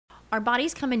Our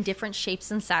bodies come in different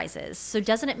shapes and sizes, so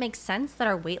doesn't it make sense that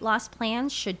our weight loss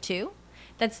plans should too?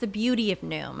 That's the beauty of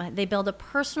Noom. They build a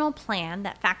personal plan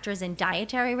that factors in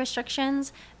dietary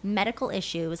restrictions, medical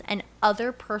issues, and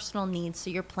other personal needs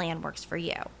so your plan works for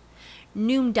you.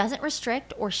 Noom doesn't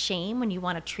restrict or shame when you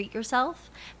want to treat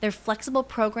yourself. Their flexible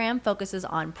program focuses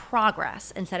on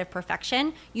progress instead of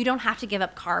perfection. You don't have to give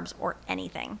up carbs or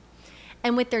anything.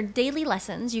 And with their daily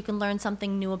lessons, you can learn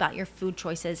something new about your food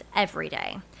choices every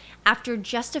day. After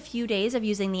just a few days of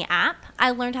using the app,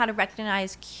 I learned how to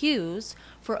recognize cues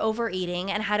for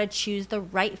overeating and how to choose the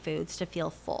right foods to feel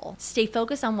full. Stay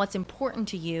focused on what's important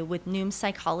to you with Noom's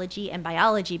psychology and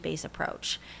biology-based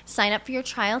approach. Sign up for your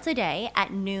trial today at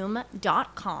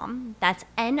Noom.com. That's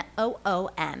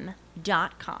Noom.com.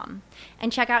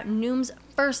 And check out Noom's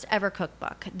first ever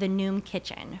cookbook, The Noom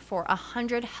Kitchen, for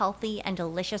 100 healthy and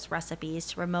delicious recipes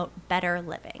to promote better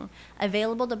living.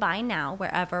 Available to buy now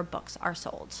wherever books are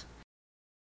sold.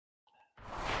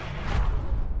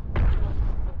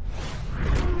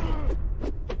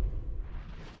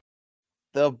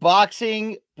 The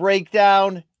boxing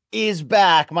breakdown is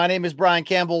back. My name is Brian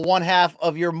Campbell, one half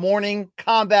of your morning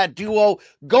combat duo,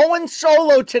 going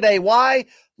solo today. Why?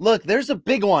 Look, there's a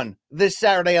big one this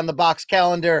Saturday on the box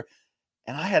calendar,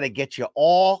 and I had to get you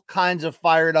all kinds of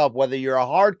fired up, whether you're a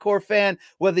hardcore fan,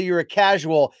 whether you're a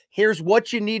casual. Here's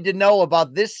what you need to know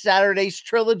about this Saturday's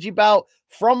trilogy bout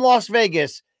from Las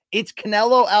Vegas. It's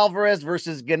Canelo Alvarez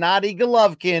versus Gennady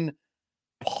Golovkin,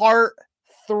 Part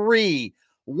 3.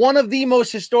 One of the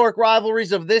most historic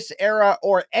rivalries of this era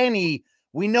or any.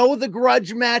 We know the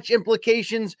grudge match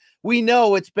implications. We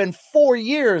know it's been 4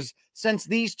 years since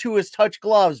these two has touched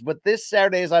gloves. But this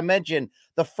Saturday, as I mentioned,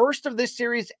 the first of this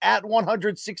series at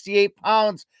 168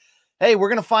 pounds. Hey, we're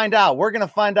going to find out. We're going to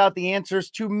find out the answers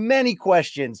to many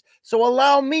questions. So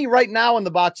allow me right now in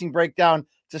the boxing breakdown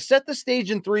to set the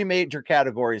stage in 3 major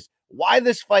categories. Why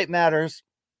this fight matters,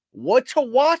 what to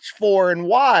watch for and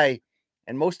why,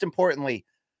 and most importantly,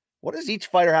 what does each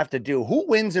fighter have to do? Who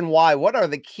wins and why? What are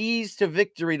the keys to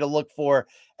victory to look for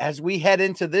as we head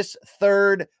into this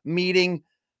third meeting?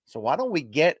 So why don't we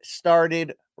get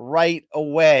started right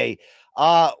away?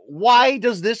 Why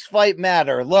does this fight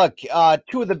matter? Look,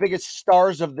 two of the biggest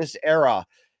stars of this era.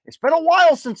 It's been a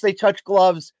while since they touched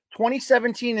gloves.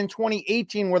 2017 and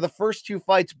 2018 were the first two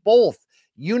fights, both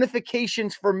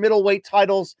unifications for middleweight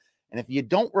titles. And if you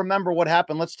don't remember what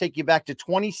happened, let's take you back to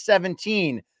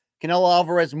 2017. Canelo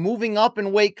Alvarez moving up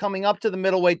in weight, coming up to the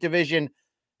middleweight division.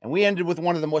 And we ended with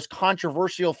one of the most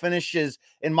controversial finishes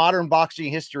in modern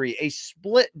boxing history. A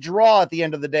split draw at the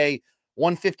end of the day.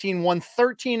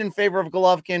 115-113 in favor of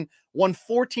Golovkin.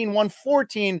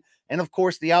 114-114. And of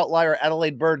course, the outlier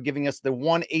Adelaide Bird giving us the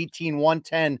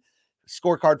 118-110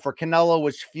 scorecard for Canelo,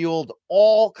 which fueled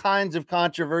all kinds of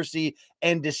controversy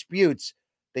and disputes.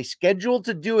 They scheduled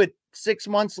to do it 6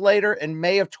 months later in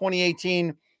May of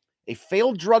 2018. A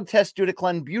failed drug test due to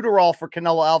clenbuterol for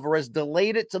Canelo Alvarez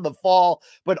delayed it to the fall,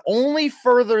 but only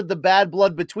furthered the bad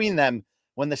blood between them.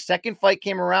 When the second fight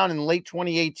came around in late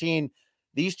 2018,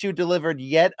 these two delivered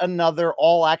yet another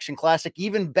all-action classic,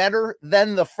 even better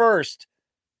than the first.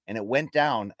 And it went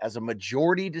down as a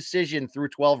majority decision through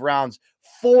 12 rounds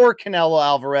for Canelo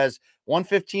Alvarez.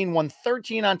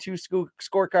 115-113 on 2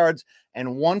 scorecards and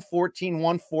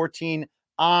 114-114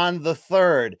 on the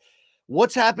third.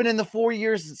 What's happened in the 4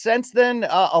 years since then?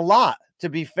 A lot, to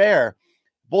be fair.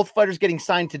 Both fighters getting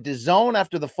signed to DAZN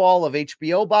after the fall of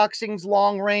HBO Boxing's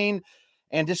long reign.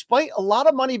 And despite a lot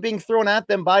of money being thrown at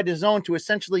them by DAZN to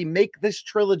essentially make this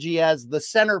trilogy as the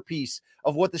centerpiece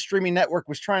of what the streaming network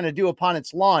was trying to do upon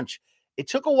its launch, it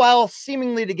took a while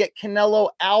seemingly to get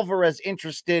Canelo Alvarez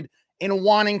interested in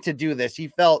wanting to do this. He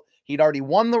felt he'd already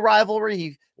won the rivalry.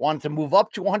 He wanted to move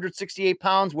up to 168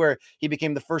 pounds, where he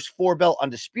became the first 4-belt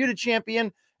undisputed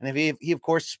champion. And he, of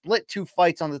course, split 2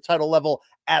 fights on the title level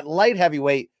at light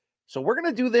heavyweight. So we're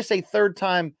going to do this a third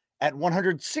time at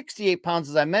 168 pounds,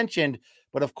 as I mentioned.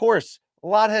 But, of course, a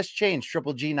lot has changed.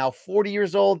 Triple G now 40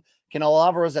 years old. Canelo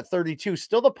Alvarez at 32.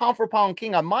 Still the pound-for-pound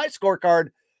king on my scorecard,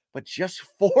 but just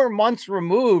 4 months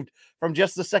removed from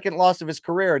just the second loss of his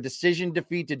career, a decision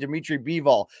defeat to Dimitri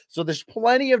Bivol. So there's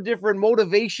plenty of different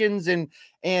motivations and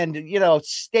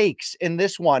stakes in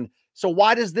this one. So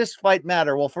why does this fight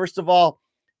matter? Well, first of all,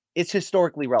 it's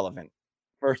historically relevant.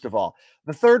 First of all,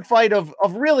 the third fight of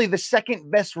really the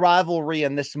second best rivalry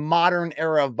in this modern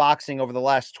era of boxing over the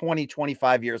last 20,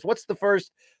 25 years. What's the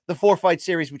first? The 4-fight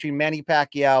series between Manny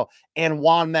Pacquiao and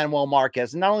Juan Manuel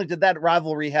Marquez. And not only did that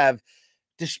rivalry have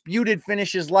disputed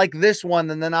finishes like this one,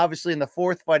 and then obviously in the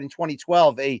fourth fight in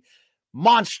 2012, a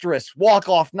monstrous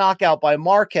walk-off knockout by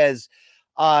Marquez.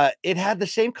 It had the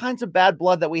same kinds of bad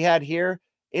blood that we had here.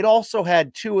 It also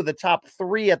had two of the top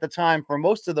three at the time for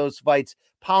most of those fights,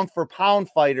 pound for pound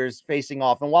fighters facing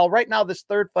off. And while right now this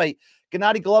third fight,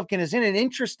 Gennady Golovkin is in an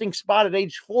interesting spot at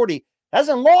age 40,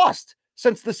 hasn't lost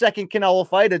since the second Canelo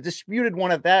fight, a disputed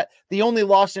one at that, the only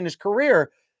loss in his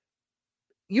career.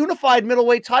 Unified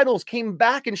middleweight titles, came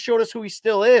back and showed us who he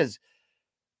still is.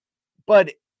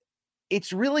 But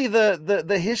it's really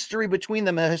the history between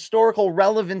them, the historical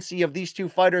relevancy of these two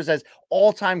fighters as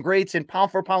all-time greats and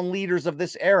pound for pound leaders of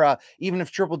this era, even if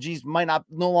Triple G's might not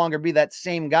no longer be that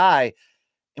same guy.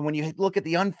 And when you look at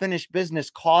the unfinished business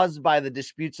caused by the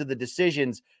disputes of the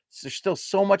decisions, there's still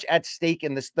so much at stake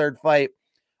in this third fight.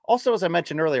 Also, as I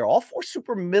mentioned earlier, all four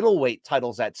super middleweight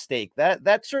titles at stake.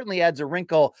 That certainly adds a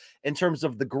wrinkle in terms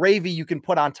of the gravy you can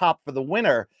put on top for the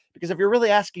winner. Because if you're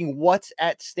really asking what's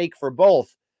at stake for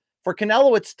both, for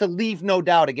Canelo, it's to leave no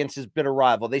doubt against his bitter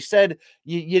rival. They said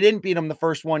you didn't beat him the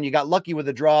first one. You got lucky with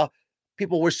a draw.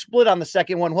 People were split on the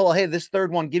second one. Well, hey, this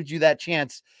third one gives you that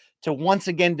chance to once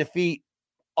again defeat,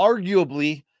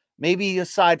 arguably, maybe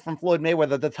aside from Floyd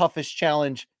Mayweather, the toughest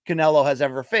challenge Canelo has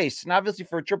ever faced. And obviously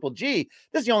for Triple G,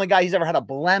 this is the only guy he's ever had a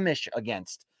blemish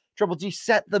against. Triple G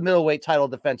set the middleweight title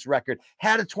defense record,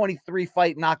 had a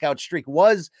 23-fight knockout streak,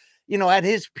 was, at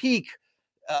his peak,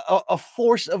 a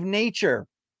force of nature.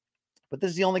 But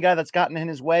this is the only guy that's gotten in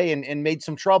his way and made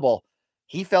some trouble.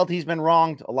 He felt he's been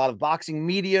wronged. A lot of boxing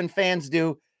media and fans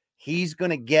do. He's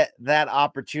going to get that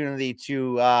opportunity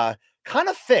to kind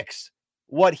of fix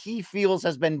what he feels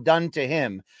has been done to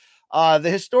him. The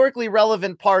historically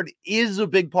relevant part is a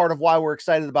big part of why we're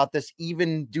excited about this,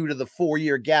 even due to the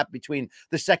 4-year gap between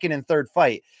the second and third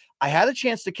fight. I had a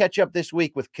chance to catch up this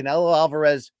week with Canelo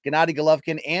Alvarez, Gennady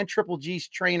Golovkin, and Triple G's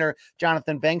trainer,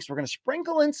 Jonathan Banks. We're going to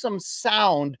sprinkle in some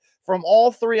sound from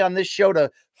all three on this show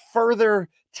to further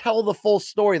tell the full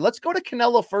story. Let's go to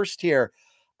Canelo first here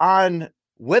on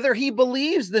whether he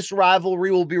believes this rivalry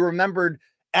will be remembered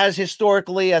as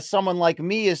historically as someone like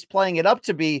me is playing it up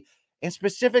to be, and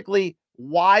specifically,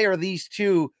 why are these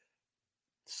two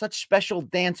such special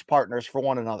dance partners for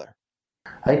one another?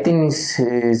 I think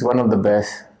it's one of the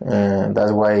best.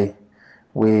 That's why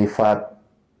we fought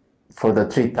for the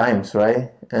 3 times,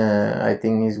 right? I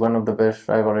think it's one of the best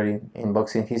rivalry in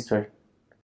boxing history.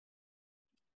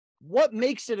 What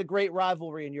makes it a great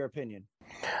rivalry, in your opinion?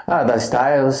 The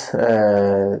styles,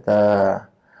 the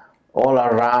all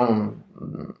around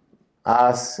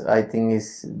us. I think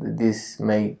this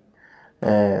make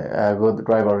a good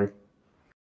rivalry.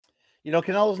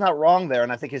 Canelo's not wrong there,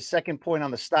 and I think his second point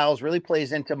on the styles really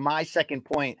plays into my second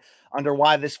point under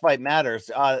why this fight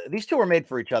matters. These two are made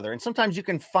for each other, and sometimes you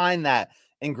can find that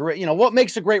in great. What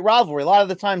makes a great rivalry? A lot of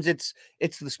the times, it's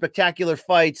the spectacular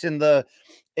fights and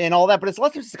all that, but it's a lot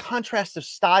of times the contrast of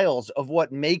styles of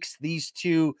what makes these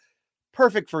two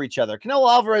perfect for each other.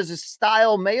 Canelo Alvarez's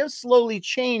style may have slowly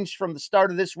changed from the start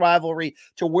of this rivalry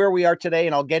to where we are today,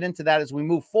 and I'll get into that as we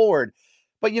move forward.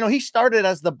 But, he started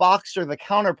as the boxer, the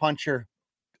counterpuncher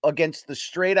against the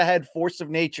straight-ahead force of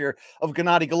nature of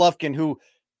Gennady Golovkin, who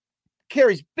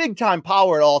carries big-time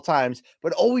power at all times,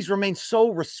 but always remains so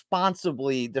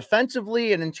responsibly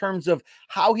defensively and in terms of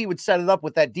how he would set it up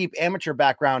with that deep amateur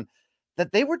background,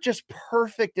 that they were just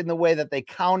perfect in the way that they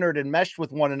countered and meshed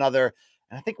with one another.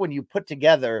 And I think when you put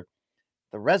together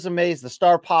the resumes, the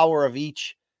star power of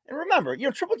each, and remember,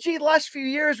 Triple G the last few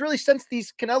years, really since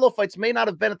these Canelo fights, may not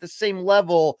have been at the same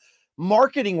level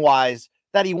marketing-wise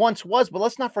that he once was, but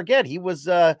let's not forget, he was,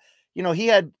 he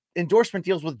had endorsement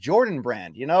deals with Jordan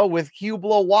Brand, with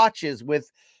Hublot watches,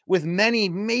 with many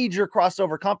major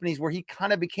crossover companies where he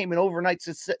kind of became an overnight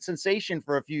sensation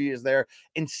for a few years there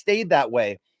and stayed that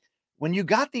way. When you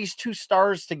got these two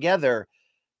stars together,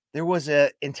 there was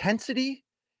a intensity,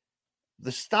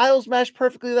 the styles meshed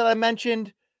perfectly that I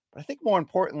mentioned, but I think more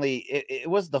importantly, it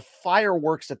was the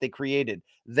fireworks that they created.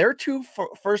 Their two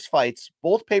first fights,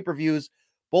 both pay-per-views,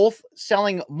 both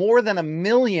selling more than 1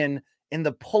 million in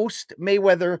the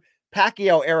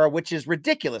post-Mayweather-Pacquiao era, which is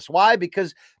ridiculous. Why?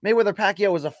 Because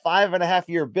Mayweather-Pacquiao was a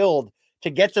 5.5-year build to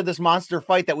get to this monster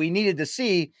fight that we needed to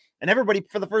see, and everybody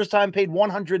for the first time paid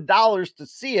 $100 to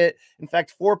see it. In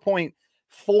fact,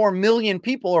 4.4 million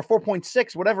people, or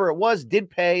 4.6, whatever it was, did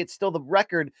pay. It's still the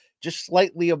record, just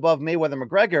slightly above Mayweather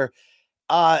McGregor.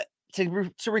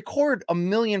 To record 1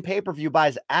 million pay-per-view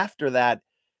buys after that,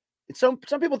 some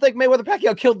people think Mayweather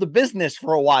Pacquiao killed the business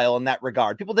for a while in that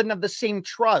regard. People didn't have the same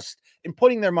trust in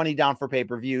putting their money down for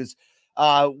pay-per-views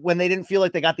when they didn't feel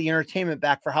like they got the entertainment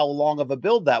back for how long of a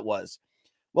build that was.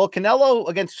 Well, Canelo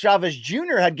against Chavez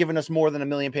Jr. had given us more than 1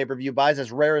 million pay-per-view buys,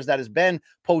 as rare as that has been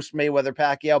post-Mayweather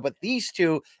Pacquiao. But these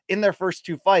two, in their first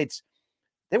two fights,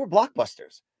 they were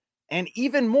blockbusters. And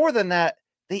even more than that,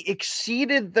 they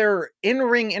exceeded their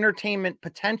in-ring entertainment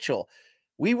potential.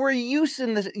 We were used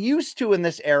to in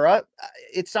this era.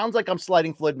 It sounds like I'm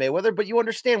sliding Floyd Mayweather, but you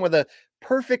understand, with a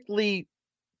perfectly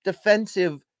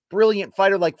defensive, brilliant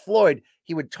fighter like Floyd,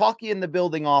 he would talk you in the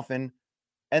building often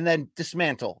and then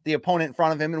dismantle the opponent in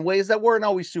front of him in ways that weren't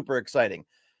always super exciting.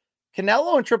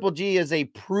 Canelo and Triple G is a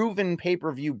proven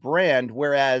pay-per-view brand,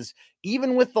 whereas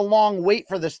even with the long wait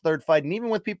for this third fight, and even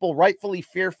with people rightfully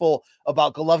fearful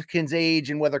about Golovkin's age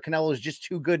and whether Canelo is just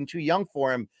too good and too young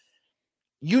for him,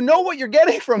 you know what you're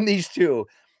getting from these two.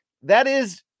 That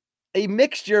is a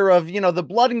mixture of, the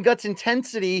blood and guts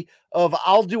intensity of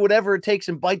I'll do whatever it takes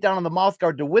and bite down on the mouth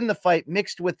guard to win the fight,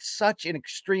 mixed with such an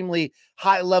extremely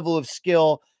high level of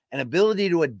skill and ability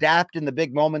to adapt in the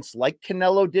big moments like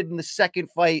Canelo did in the second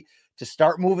fight, to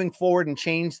start moving forward and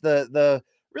change the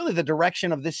really the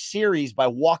direction of this series by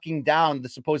walking down the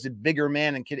supposed bigger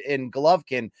man in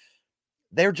Golovkin.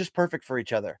 They're just perfect for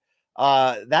each other.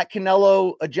 That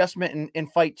Canelo adjustment in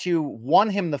fight 2 won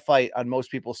him the fight on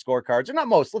most people's scorecards, or not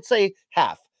most, let's say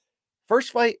half.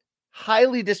 First fight,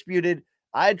 highly disputed.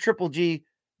 I had Triple G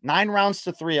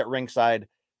 9-3 at ringside.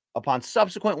 Upon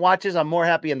subsequent watches, I'm more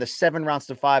happy in the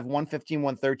 7-5, 115,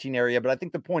 113 area, but I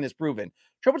think the point is proven.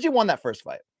 Triple G won that first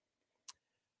fight.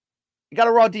 You got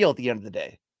a raw deal at the end of the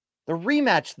day. The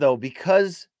rematch, though,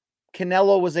 because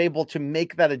Canelo was able to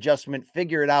make that adjustment,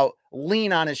 figure it out,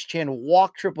 lean on his chin,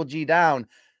 walk Triple G down.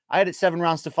 I had it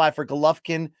 7-5 for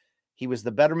Golovkin. He was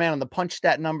the better man on the punch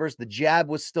stat numbers. The jab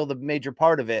was still the major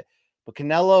part of it. But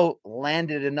Canelo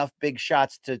landed enough big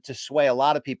shots to sway a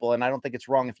lot of people, and I don't think it's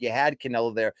wrong if you had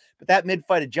Canelo there. But that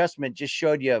mid-fight adjustment just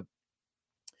showed you,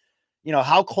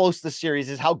 how close the series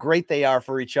is, how great they are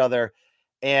for each other.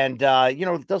 And,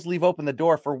 it does leave open the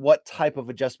door for what type of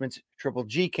adjustments Triple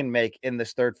G can make in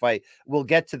this third fight. We'll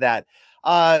get to that.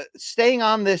 Staying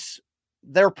on this,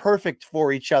 they're perfect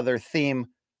for each other theme.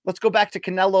 Let's go back to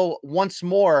Canelo once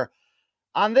more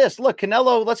on this. Look,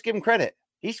 Canelo, let's give him credit.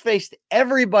 He's faced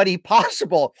everybody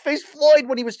possible. Faced Floyd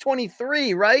when he was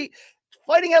 23, right?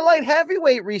 Fighting at light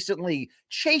heavyweight recently,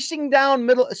 chasing down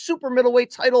super middleweight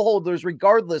title holders,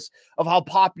 regardless of how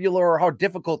popular or how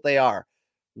difficult they are.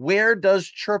 Where does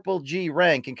Triple G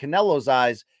rank in Canelo's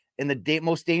eyes in the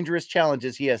most dangerous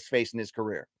challenges he has faced in his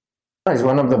career? He's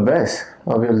one of the best.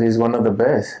 Obviously, he's one of the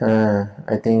best.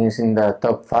 I think he's in the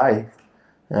top 5.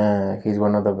 He's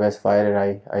one of the best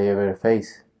fighters I ever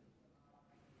faced.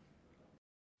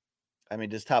 I mean,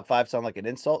 does top 5 sound like an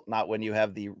insult? Not when you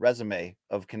have the resume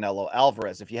of Canelo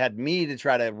Alvarez. If you had me to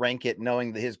try to rank it,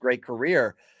 knowing his great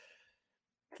career,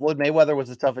 Floyd Mayweather was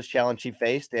the toughest challenge he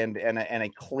faced, and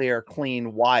a clear,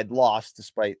 clean, wide loss,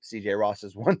 despite CJ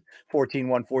Ross's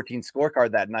 114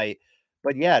 scorecard that night.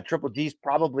 But yeah, Triple G's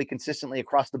probably consistently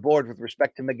across the board with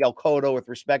respect to Miguel Cotto, with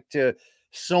respect to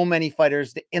so many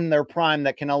fighters in their prime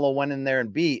that Canelo went in there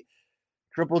and beat.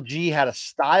 Triple G had a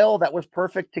style that was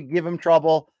perfect to give him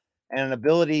trouble, and an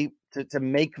ability to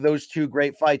make those two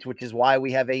great fights, which is why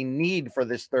we have a need for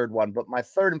this third one. But my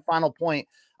third and final point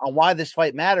on why this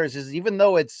fight matters is, even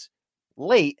though it's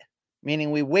late,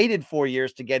 meaning we waited 4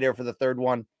 years to get here for the third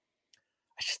one,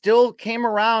 I still came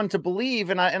around to believe,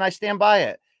 and I stand by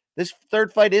it, this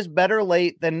third fight is better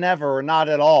late than never, or not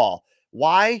at all.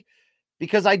 Why?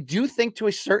 Because I do think, to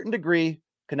a certain degree,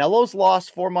 Canelo's loss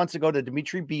 4 months ago to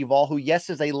Dimitri Bivol, who, yes,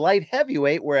 is a light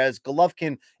heavyweight, whereas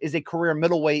Golovkin is a career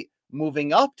middleweight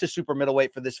moving up to super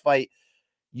middleweight for this fight.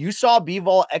 You saw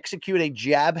Bivol execute a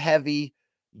jab-heavy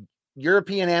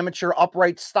European amateur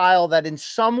upright style that in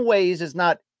some ways is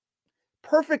not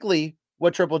perfectly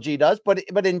what Triple G does, but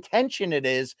intention it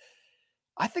is.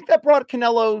 I think that brought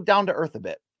Canelo down to earth a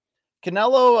bit.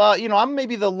 Canelo, I'm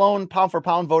maybe the lone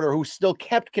pound-for-pound voter who still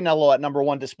kept Canelo at number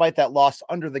 1 despite that loss,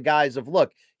 under the guise of,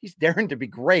 look, he's daring to be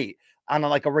great on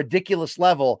a ridiculous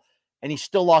level, and he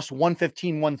still lost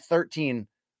 115, 113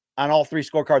 on all 3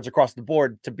 scorecards across the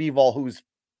board to Bivol, who's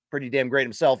pretty damn great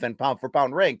himself and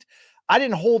pound-for-pound ranked. I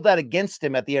didn't hold that against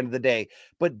him at the end of the day,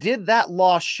 but did that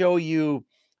loss show you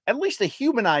at least a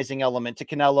humanizing element to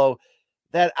Canelo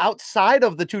that, outside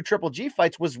of the 2 Triple G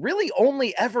fights, was really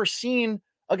only ever seen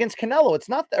against Canelo? It's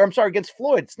not, or I'm sorry, against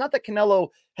Floyd. It's not that Canelo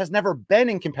has never been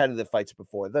in competitive fights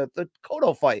before. The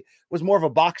Cotto fight was more of a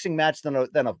boxing match than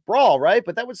a brawl, right?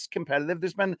 But that was competitive.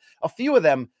 There's been a few of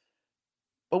them,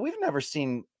 but we've never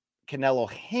seen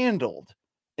Canelo handled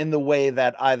in the way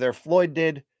that either Floyd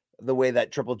did, the way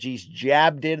that Triple G's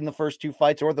jab did in the first 2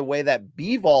 fights, or the way that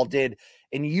Bivol did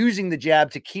in using the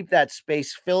jab to keep that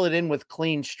space, fill it in with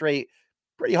clean, straight,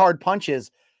 pretty hard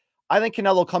punches. I think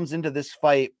Canelo comes into this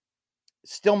fight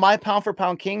still my pound for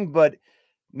pound king, but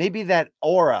maybe that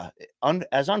aura,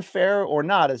 as unfair or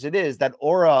not as it is, that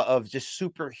aura of just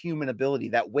superhuman ability,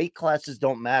 that weight classes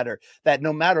don't matter, that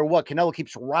no matter what, Canelo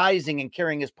keeps rising and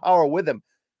carrying his power with him.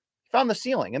 He found the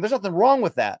ceiling, and there's nothing wrong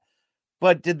with that.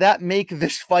 But did that make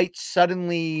this fight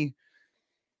suddenly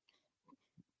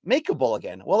makeable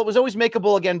again? Well, it was always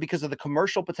makeable again because of the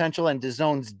commercial potential and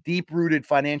DAZN's deep-rooted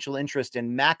financial interest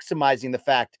in maximizing the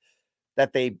fact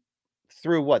that they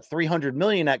threw what, 300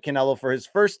 million at Canelo for his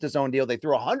first DAZN deal. They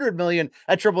threw 100 million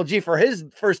at Triple G for his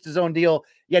first DAZN deal.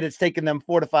 Yet it's taken them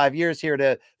 4 to 5 years here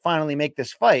to finally make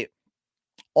this fight.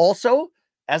 Also,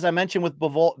 as I mentioned with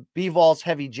Bivol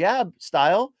heavy jab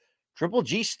style, Triple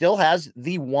G still has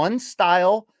the one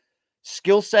style,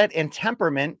 skill set, and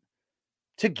temperament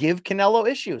to give Canelo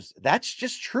issues. That's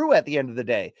just true at the end of the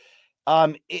day.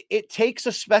 It takes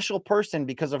a special person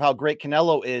because of how great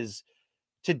Canelo is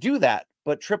to do that.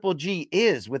 But Triple G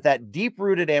is, with that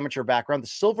deep-rooted amateur background, the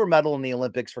silver medal in the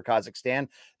Olympics for Kazakhstan,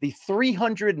 the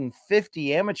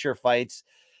 350 amateur fights,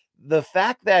 the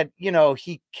fact that,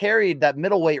 he carried that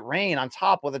middleweight reign on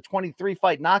top with a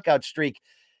 23-fight knockout streak.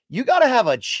 You got to have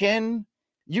a chin,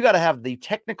 you got to have the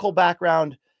technical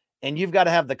background, and you've got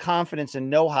to have the confidence and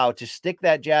know-how to stick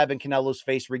that jab in Canelo's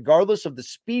face, regardless of the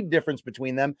speed difference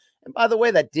between them. And by the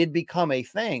way, that did become a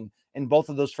thing in both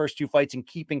of those first two fights and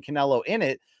keeping Canelo in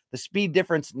it. The speed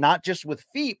difference, not just with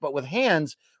feet, but with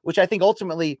hands, which I think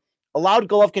ultimately allowed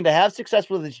Golovkin to have success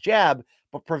with his jab,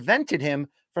 but prevented him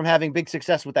from having big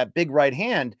success with that big right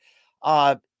hand.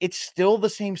 It's still the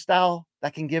same style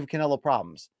that can give Canelo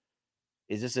problems.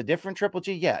 Is this a different Triple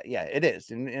G? Yeah, it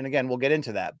is. And again, we'll get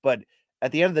into that. But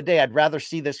at the end of the day, I'd rather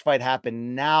see this fight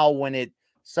happen now when it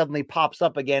suddenly pops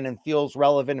up again and feels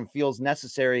relevant and feels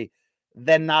necessary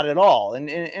than not at all.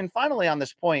 And finally, on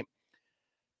this point,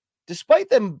 despite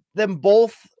them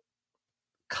both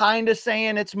kind of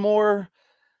saying it's more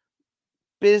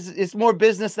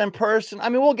business than person. I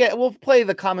mean, we'll play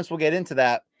the comments. We'll get into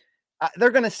that. They're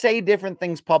going to say different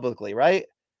things publicly, right?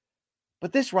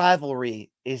 But this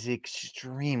rivalry is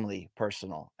extremely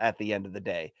personal at the end of the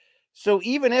day. So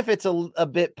even if it's a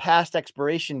bit past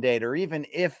expiration date, or even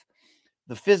if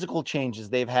the physical changes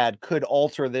they've had could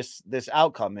alter this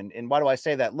outcome, and why do I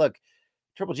say that? Look,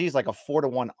 Triple G is like a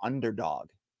 4-1 underdog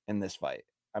in this fight.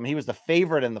 I mean, he was the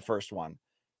favorite in the first one.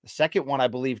 The second one, I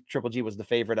believe Triple G was the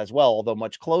favorite as well, although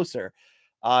much closer.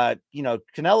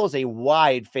 Canelo's a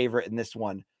wide favorite in this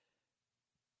one.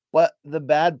 But the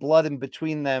bad blood in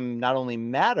between them not only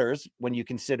matters when you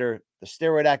consider the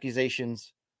steroid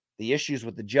accusations, the issues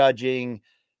with the judging,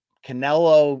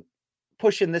 Canelo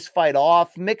pushing this fight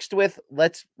off, mixed with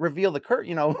let's reveal the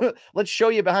curtain, let's show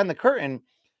you behind the curtain.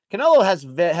 Canelo has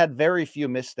had very few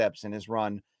missteps in his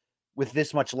run with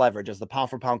this much leverage as the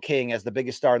pound-for-pound king, as the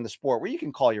biggest star in the sport, where you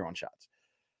can call your own shots.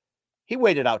 He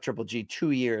waited out Triple G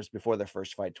 2 years before their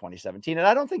first fight, 2017, and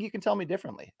I don't think you can tell me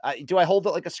differently. Do I hold it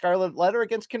like a scarlet letter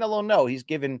against Canelo? No, he's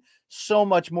given so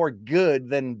much more good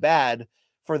than bad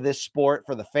for this sport,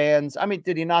 for the fans. I mean,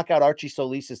 did he knock out Archie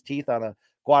Solis's teeth on a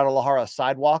Guadalajara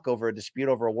sidewalk over a dispute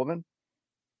over a woman?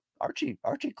 Archie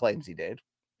claims he did.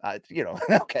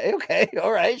 Okay,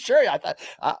 all right, sure. I thought,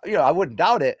 I wouldn't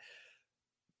doubt it.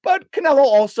 But Canelo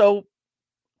also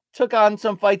took on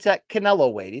some fights at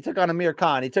Canelo weight. He took on Amir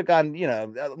Khan. He took on,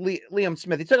 Liam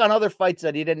Smith. He took on other fights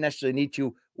that he didn't necessarily need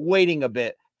to, waiting a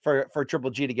bit for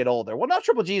Triple G to get older. Well, now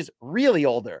Triple G is really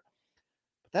older.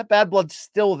 But that bad blood's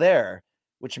still there,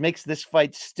 which makes this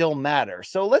fight still matter.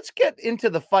 So let's get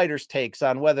into the fighters' takes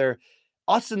on whether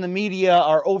us in the media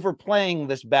are overplaying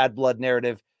this bad blood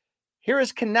narrative. Here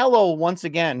is Canelo once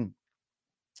again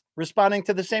responding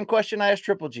to the same question I asked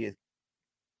Triple G.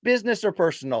 Business or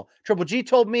personal? Triple G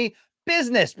told me,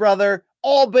 business, brother,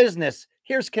 all business.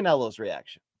 Here's Canelo's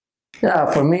reaction.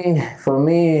 Yeah, for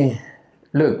me,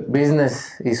 look,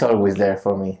 business is always there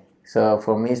for me. So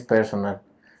for me, it's personal.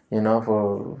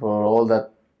 For all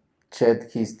that shit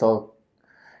he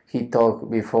talked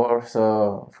before.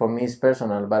 So for me, it's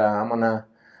personal. But I'm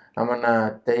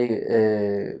gonna take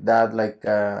that like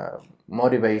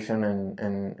motivation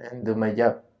and do my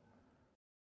job.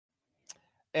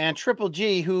 And Triple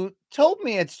G, who told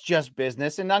me it's just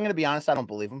business, and I'm going to be honest, I don't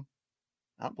believe him.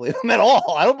 I don't believe him at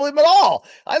all.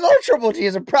 I know Triple G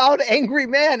is a proud, angry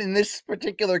man in this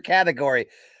particular category.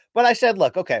 But I said,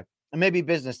 look, okay, it may be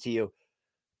business to you,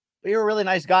 but you're a really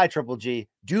nice guy, Triple G.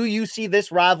 Do you see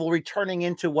this rivalry turning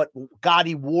into what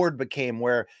Gotti Ward became,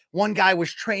 where one guy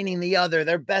was training the other?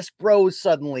 They're best bros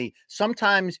suddenly.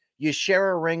 Sometimes you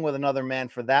share a ring with another man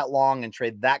for that long and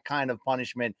trade that kind of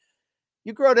punishment.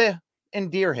 You grow to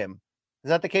endear him. Is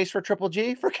that the case for Triple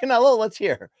G? For Canelo, let's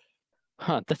hear.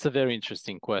 That's a very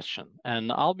interesting question,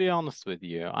 and I'll be honest with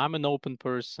you. I'm an open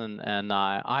person, and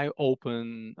I'm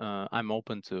open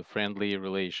to a friendly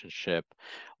relationship.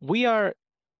 We are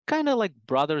kind of like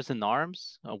brothers in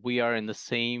arms. We are in the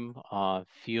same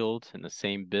field, in the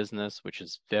same business, which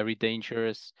is very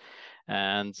dangerous,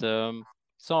 and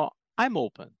so I'm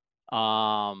open.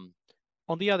 Um,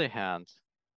 on the other hand,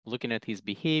 looking at his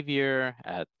behavior,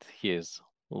 at his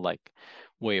like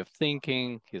way of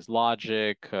thinking, his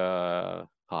logic,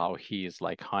 how he's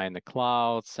like high in the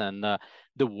clouds, and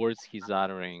the words he's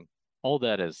uttering, all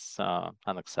that is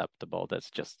unacceptable.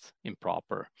 That's just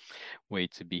improper way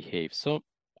to behave. So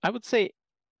I would say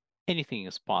anything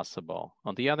is possible.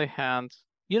 On the other hand,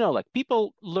 like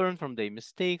people learn from their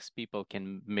mistakes, people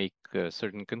can make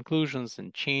certain conclusions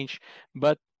and change,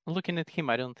 but looking at him,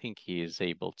 I don't think he is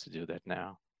able to do that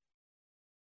now.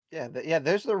 Yeah,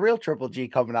 there's the real Triple G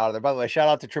coming out of there. By the way, shout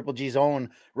out to Triple G's own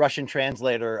Russian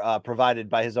translator provided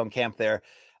by his own camp there.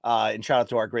 And shout out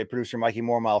to our great producer, Mikey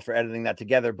Mormile, for editing that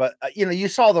together. But, you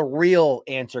saw the real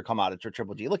answer come out of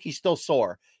Triple G. Look, he's still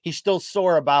sore. He's still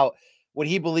sore about what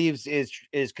he believes is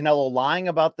Canelo lying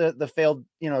about the failed,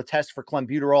 test for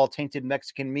clenbuterol, tainted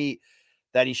Mexican meat,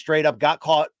 that he straight up got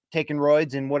caught taking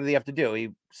roids. And what did he have to do? He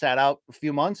sat out a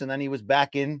few months and then he was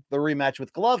back in the rematch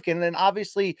with Golovkin. And then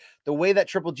obviously the way that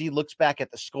Triple G looks back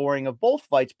at the scoring of both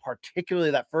fights,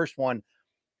 particularly that first one,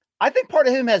 I think part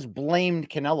of him has blamed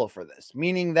Canelo for this,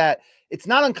 meaning that it's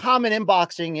not uncommon in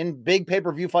boxing, in big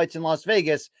pay-per-view fights in Las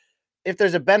Vegas. If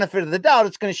there's a benefit of the doubt,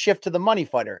 it's going to shift to the money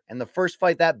fighter. And the first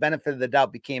fight, that benefit of the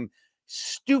doubt became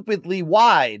stupidly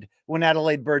wide when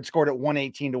Adelaide Bird scored at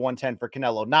 118 to 110 for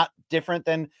Canelo. Not different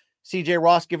than CJ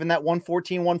Ross given that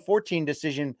 114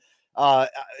 decision,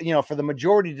 for the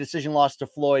majority decision loss to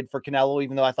Floyd for Canelo,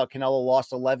 even though I thought Canelo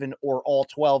lost 11 or all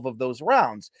 12 of those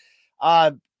rounds.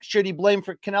 Should he blame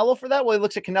for Canelo for that? Well, he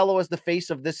looks at Canelo as the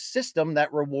face of this system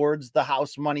that rewards the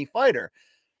house money fighter.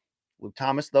 Luke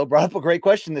Thomas, though, brought up a great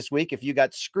question this week. If you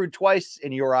got screwed twice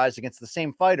in your eyes against the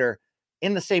same fighter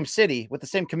in the same city with the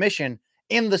same commission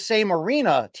in the same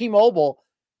arena, T-Mobile,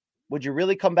 would you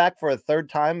really come back for a third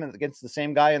time against the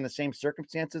same guy in the same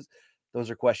circumstances? Those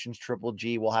are questions Triple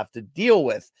G will have to deal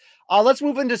with. Let's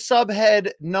move into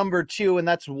subhead number 2, and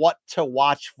that's what to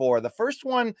watch for. The first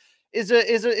one is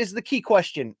the key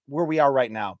question where we are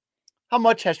right now. How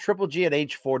much has Triple G at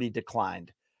age 40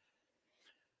 declined?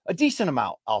 A decent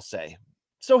amount, I'll say.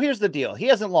 So here's the deal. He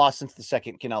hasn't lost since the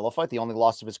second Canelo fight, the only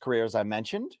loss of his career, as I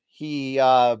mentioned. He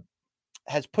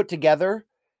has put together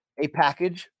a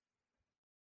package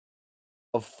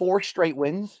of 4 straight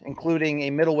wins, including a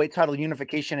middleweight title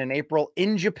unification in April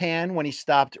in Japan when he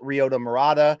stopped Ryota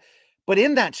Murata. But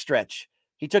in that stretch,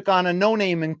 he took on a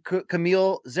no-name in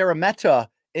Camille Zerameta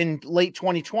in late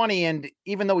 2020. And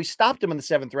even though he stopped him in the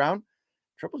 7th round,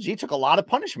 Triple G took a lot of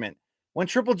punishment. When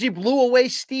Triple G blew away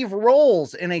Steve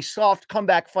Rolls in a soft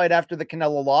comeback fight after the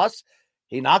Canelo loss,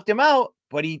 he knocked him out,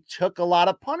 but he took a lot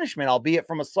of punishment, albeit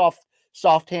from a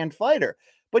soft hand fighter.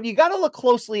 But you got to look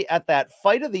closely at that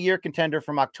fight of the year contender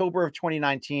from October of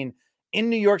 2019 in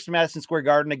New York's Madison Square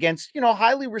Garden against,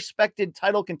 highly respected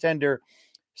title contender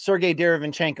Sergey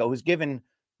Derevyanchenko, who's given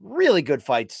really good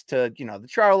fights to, the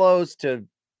Charlos, to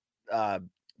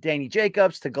Danny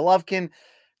Jacobs, to Golovkin.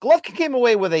 Golovkin came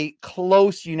away with a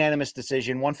close unanimous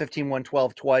decision,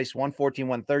 115-112 twice,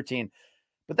 114-113.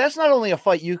 But that's not only a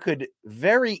fight you could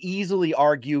very easily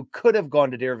argue could have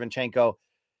gone to Derevyanchenko.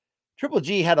 Triple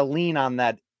G had a lean on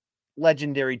that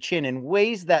legendary chin in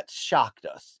ways that shocked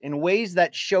us, in ways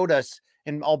that showed us,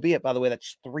 and albeit, by the way,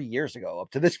 that's 3 years ago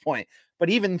up to this point, but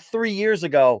even 3 years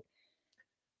ago,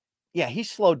 yeah, he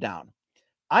slowed down.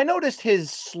 I noticed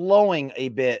his slowing a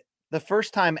bit the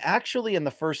first time, actually, in the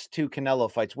first 2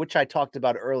 Canelo fights, which I talked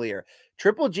about earlier.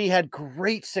 Triple G had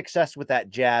great success with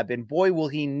that jab, and boy, will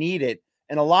he need it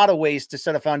in a lot of ways to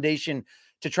set a foundation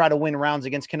to try to win rounds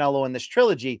against Canelo in this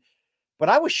trilogy. But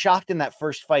I was shocked in that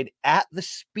first fight at the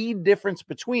speed difference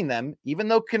between them, even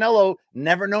though Canelo,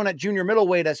 never known at junior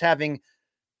middleweight as having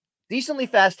decently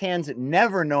fast hands,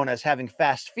 never known as having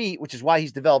fast feet, which is why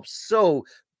he's developed so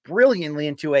brilliantly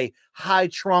into a high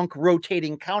trunk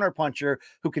rotating counterpuncher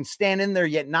who can stand in there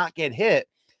yet not get hit.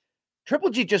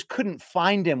 Triple G just couldn't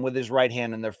find him with his right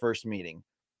hand in their first meeting.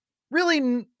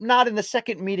 Really not in the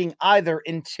second meeting either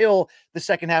until the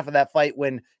second half of that fight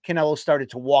when Canelo started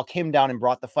to walk him down and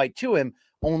brought the fight to him.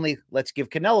 Only, let's give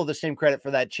Canelo the same credit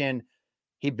for that chin.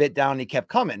 He bit down and he kept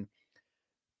coming.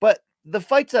 But the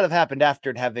fights that have happened after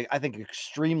it have, I think,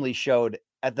 extremely showed,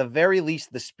 at the very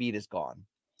least, the speed is gone.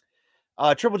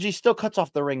 Triple G still cuts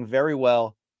off the ring very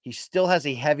well. He still has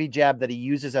a heavy jab that he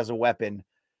uses as a weapon.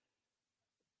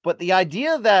 But the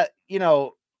idea that,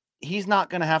 he's not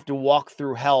going to have to walk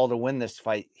through hell to win this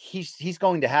fight. He's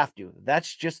going to have to.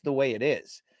 That's just the way it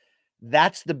is.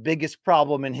 That's the biggest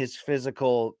problem in his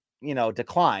physical,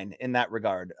 decline in that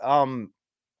regard.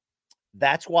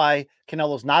 That's why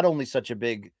Canelo's not only such a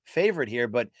big favorite here,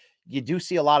 but you do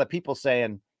see a lot of people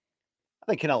saying, I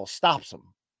think Canelo stops him.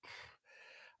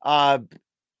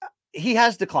 He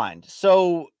has declined.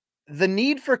 So the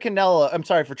need for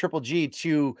for Triple G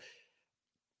to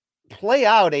play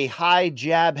out a high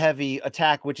jab heavy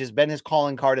attack, which has been his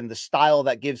calling card and the style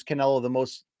that gives Canelo the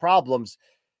most problems,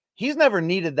 he's never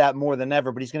needed that more than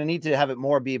ever, but he's going to need to have it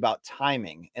more be about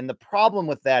timing. And the problem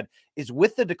with that is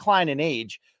with the decline in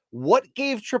age, what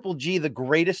gave Triple G the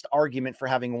greatest argument for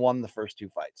having won the first two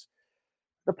fights?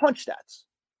 The punch stats.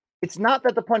 It's not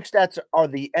that the punch stats are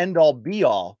the end all be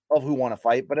all of who won a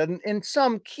fight, but in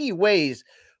some key ways,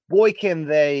 boy, can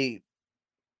they,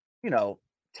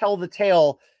 tell the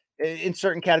tale in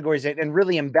certain categories and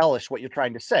really embellish what you're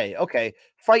trying to say. Okay,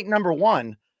 fight number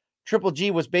one, Triple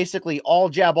G was basically all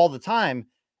jab all the time,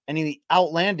 and he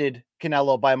outlanded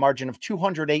Canelo by a margin of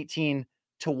 218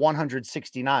 to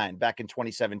 169 back in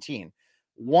 2017.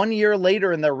 1 year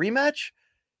later in their rematch,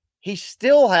 he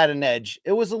still had an edge.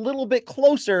 It was a little bit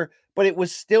closer, but it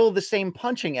was still the same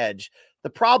punching edge. The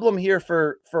problem here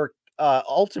for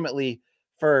ultimately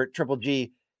for Triple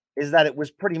G is that it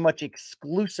was pretty much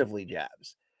exclusively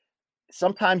jabs.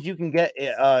 Sometimes you can get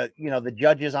the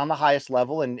judges on the highest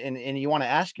level, and you want to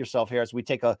ask yourself here as we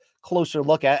take a closer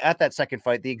look at that second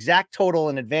fight, the exact total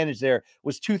and advantage there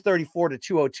was 234 to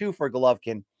 202 for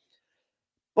Golovkin.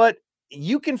 But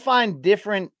you can find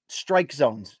different strike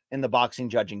zones in the boxing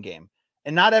judging game.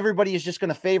 And not everybody is just going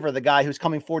to favor the guy who's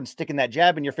coming forward and sticking that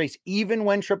jab in your face, even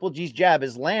when Triple G's jab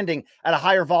is landing at a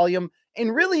higher volume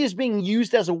and really is being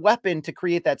used as a weapon to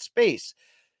create that space.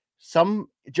 Some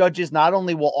judges not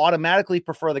only will automatically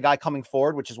prefer the guy coming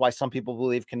forward, which is why some people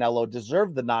believe Canelo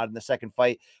deserved the nod in the second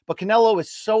fight, but Canelo is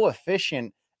so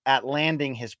efficient at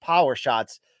landing his power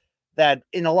shots that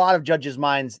in a lot of judges'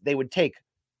 minds, they would take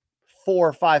 4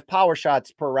 or 5 power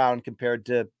shots per round compared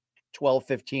to 12,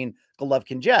 15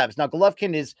 Golovkin jabs. Now,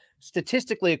 Golovkin is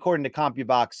statistically, according to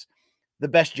CompuBox, the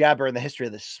best jabber in the history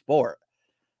of the sport.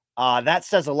 That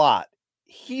says a lot.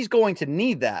 He's going to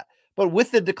need that. But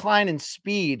with the decline in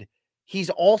speed, he's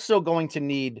also going to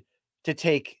need to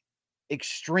take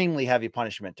extremely heavy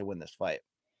punishment to win this fight.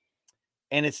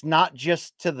 And it's not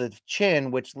just to the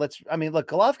chin, look,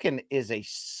 Golovkin is a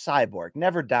cyborg,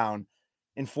 never down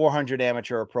in 400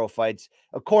 amateur or pro fights.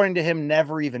 According to him,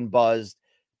 never even buzzed.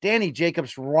 Danny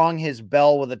Jacobs rung his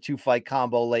bell with a 2-fight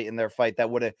combo late in their fight that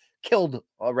would have killed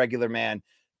a regular man.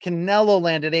 Canelo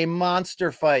landed a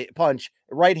monster punch,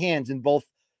 right hands in both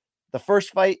the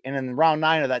first fight and in round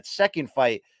 9 of that second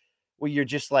fight, where you're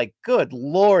just like, good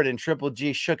Lord, and Triple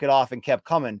G shook it off and kept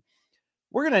coming.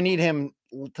 We're going to need him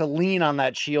to lean on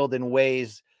that shield in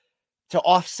ways to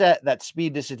offset that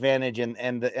speed disadvantage and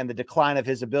the decline of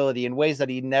his ability in ways that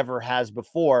he never has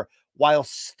before, while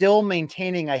still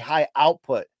maintaining a high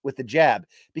output with the jab.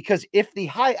 Because if the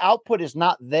high output is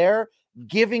not there,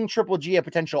 giving Triple G a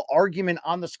potential argument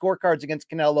on the scorecards against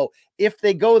Canelo if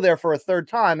they go there for a third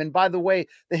time. And by the way,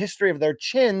 the history of their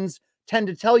chins tend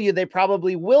to tell you they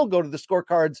probably will go to the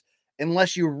scorecards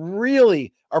unless you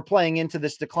really are playing into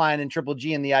this decline in Triple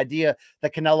G and the idea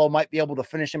that Canelo might be able to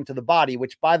finish him to the body,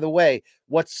 which, by the way,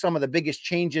 what's some of the biggest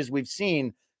changes we've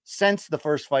seen since the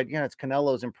first fight? It's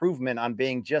Canelo's improvement on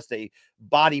being just a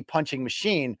body punching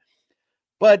machine.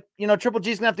 But, Triple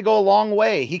G's going to have to go a long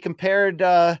way. He compared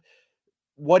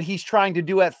what he's trying to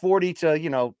do at 40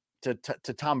 to,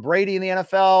 to Tom Brady in the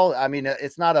NFL. I mean,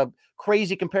 it's not a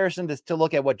crazy comparison to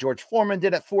look at what George Foreman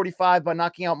did at 45 by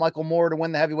knocking out Michael Moore to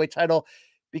win the heavyweight title.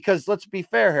 Because let's be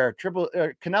fair here,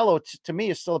 Canelo to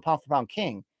me is still a pound for pound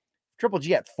king. Triple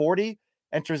G at 40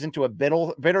 enters into a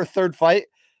bitter third fight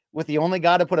with the only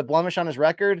guy to put a blemish on his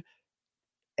record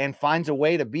and finds a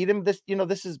way to beat him. This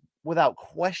is without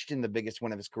question the biggest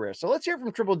win of his career. So let's hear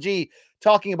from Triple G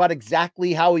talking about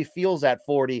exactly how he feels at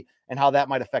 40 and how that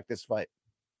might affect this fight.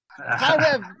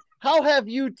 How have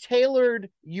you tailored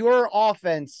your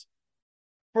offense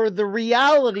for the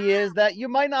reality is that you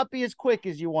might not be as quick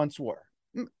as you once were?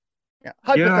 Yeah,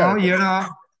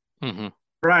 mm-hmm.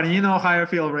 Right, you know how I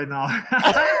feel right now.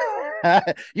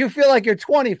 You feel like you're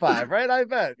 25, right? I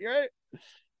bet. You're right.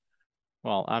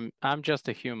 Well, I'm just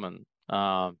a human.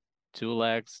 2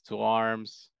 legs, 2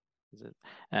 arms,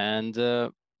 and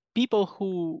people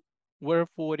who were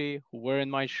 40, who were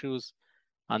in my shoes,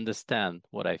 understand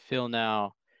what I feel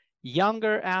now.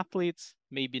 Younger athletes,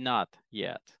 maybe not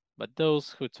yet, but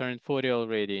those who turned 40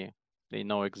 already, they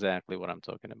know exactly what I'm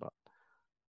talking about.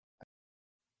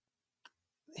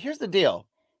 here's the deal.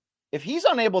 If he's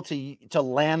unable to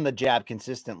land the jab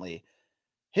consistently,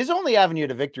 his only avenue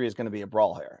to victory is going to be a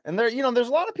brawl here. And there's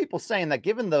a lot of people saying that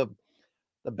given the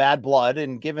bad blood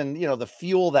and given, the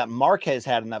fuel that Marquez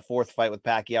had in that fourth fight with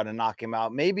Pacquiao to knock him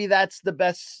out, maybe that's the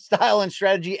best style and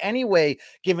strategy anyway,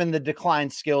 given the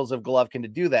declined skills of Golovkin to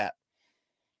do that.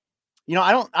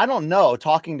 I don't know,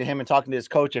 talking to him and talking to his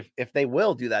coach, if they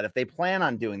will do that, if they plan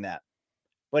on doing that.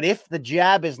 But if the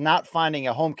jab is not finding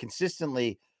a home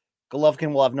consistently,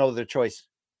 Golovkin will have no other choice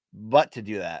but to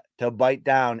do that, to bite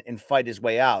down and fight his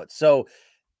way out. So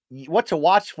what to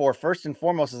watch for, first and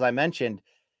foremost, as I mentioned,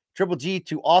 Triple G,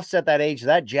 to offset that age,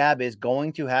 that jab is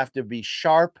going to have to be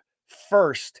sharp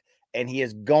first, and he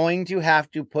is going to have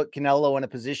to put Canelo in a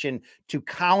position to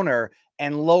counter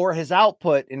and lower his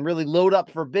output and really load up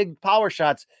for big power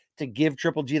shots to give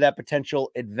Triple G that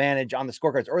potential advantage on the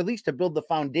scorecards, or at least to build the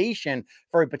foundation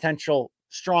for a potential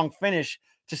strong finish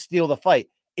to steal the fight.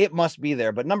 It must be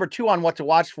there. But number two on what to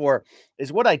watch for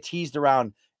is what I teased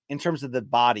around in terms of the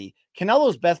body.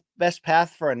 Canelo's best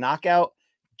path for a knockout,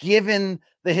 given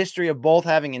the history of both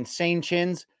having insane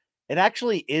chins, it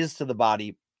actually is to the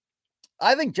body.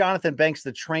 I think Jonathan Banks,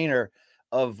 the trainer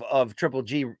of Triple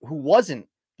G, who wasn't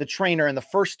the trainer in the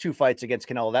first two fights against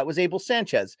Canelo, that was Abel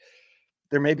Sanchez.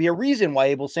 There may be a reason why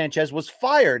Abel Sanchez was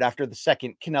fired after the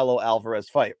second Canelo Alvarez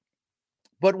fight.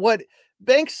 But what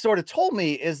Banks sort of told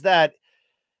me is that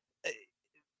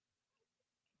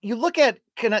you look at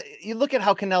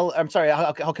how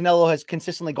Canelo has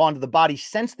consistently gone to the body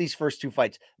since these first two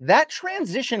fights. That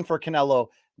transition for Canelo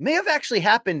may have actually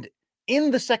happened in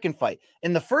the second fight.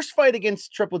 In the first fight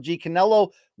against Triple G,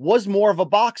 Canelo was more of a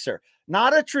boxer,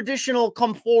 not a traditional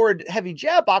come forward heavy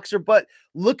jab boxer, but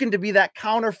looking to be that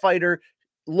counter fighter,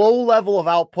 low level of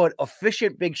output,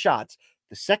 efficient big shots.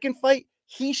 The second fight,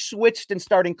 he switched and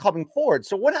started coming forward.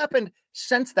 So what happened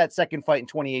since that second fight in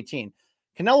 2018?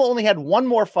 Canelo only had one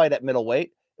more fight at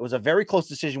middleweight. It was a very close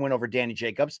decision win over Danny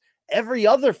Jacobs. Every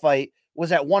other fight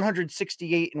was at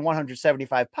 168 and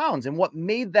 175 pounds. And what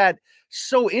made that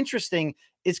so interesting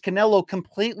is Canelo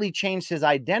completely changed his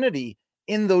identity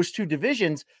in those two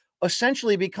divisions,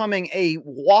 essentially becoming a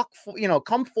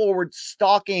come forward,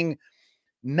 stalking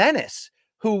menace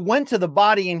who went to the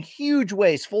body in huge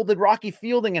ways, folded Rocky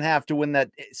Fielding in half to win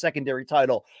that secondary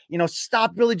title,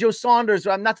 stopped Billy Joe Saunders,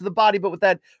 not to the body, but with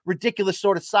that ridiculous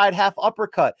sort of side half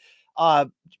uppercut.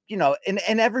 And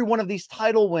every one of these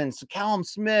title wins, Callum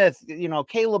Smith,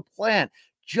 Caleb Plant,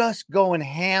 just going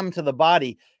ham to the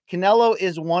body. Canelo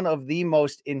is one of the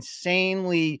most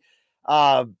insanely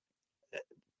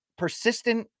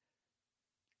persistent,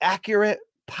 accurate,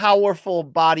 powerful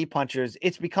body punchers.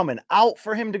 It's become an out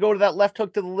for him to go to that left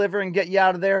hook to the liver and get you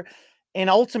out of there. And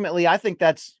ultimately, I think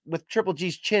that's with Triple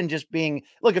G's chin just being,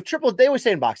 look, they always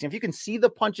say in boxing, if you can see the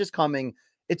punches coming,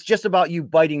 it's just about you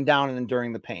biting down and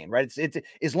enduring the pain, right? It's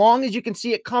as long as you can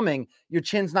see it coming, your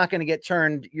chin's not going to get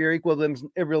turned, your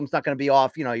equilibrium's not going to be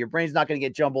off, your brain's not going to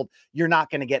get jumbled, you're not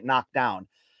going to get knocked down.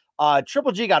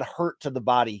 Triple G got hurt to the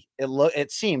body.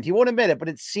 It seemed, he won't admit it, but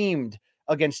it seemed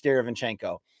against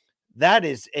Derevyanchenko. That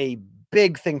is a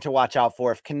big thing to watch out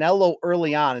for. If Canelo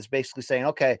early on is basically saying,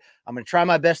 okay, I'm going to try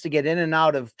my best to get in and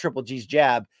out of Triple G's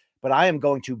jab, but I am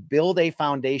going to build a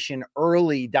foundation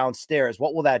early downstairs.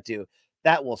 What will that do?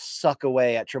 That will suck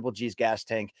away at Triple G's gas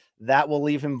tank. That will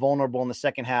leave him vulnerable in the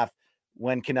second half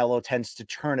when Canelo tends to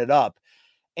turn it up.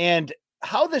 And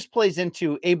how this plays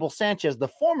into Abel Sanchez, the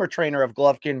former trainer of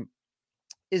Golovkin,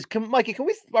 is, Mikey,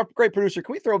 our great producer,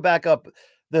 can we throw back up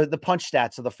the punch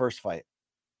stats of the first fight?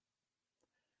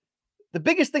 The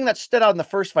biggest thing that stood out in the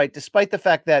first fight, despite the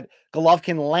fact that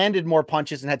Golovkin landed more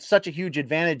punches and had such a huge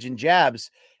advantage in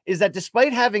jabs, is that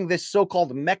despite having this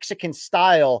so-called Mexican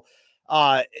style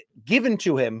given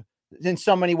to him in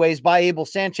so many ways by Abel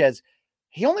Sanchez,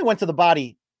 he only went to the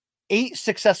body 8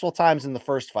 successful times in the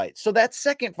first fight. So that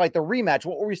second fight, the rematch,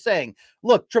 what were we saying?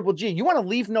 Look, Triple G, you want to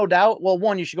leave no doubt? Well,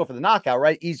 one, you should go for the knockout,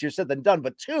 right? Easier said than done.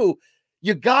 But two,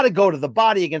 you got to go to the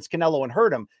body against Canelo and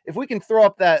hurt him. If we can throw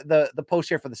up the post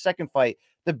here for the second fight,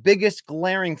 the biggest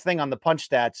glaring thing on the punch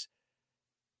stats,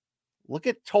 look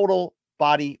at total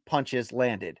body punches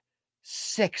landed.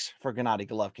 6 for Gennady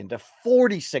Golovkin to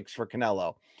 46 for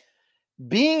Canelo.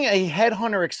 Being a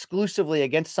headhunter exclusively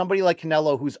against somebody like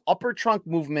Canelo, whose upper trunk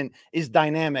movement is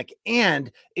dynamic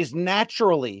and is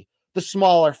naturally the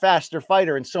smaller, faster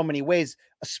fighter in so many ways,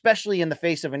 especially in the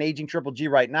face of an aging Triple G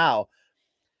right now,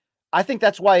 I think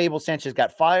that's why Abel Sanchez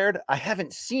got fired. I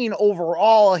haven't seen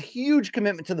overall a huge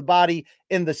commitment to the body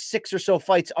in the 6 or so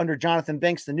fights under Jonathan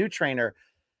Banks, the new trainer.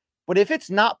 But if it's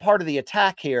not part of the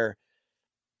attack here,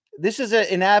 this is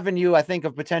an avenue, I think,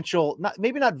 of potential,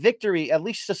 maybe not victory, at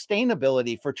least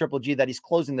sustainability for Triple G that he's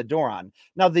closing the door on.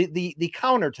 Now, the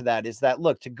counter to that is that,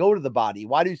 look, to go to the body,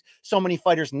 why do so many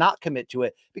fighters not commit to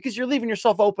it? Because you're leaving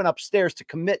yourself open upstairs to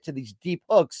commit to these deep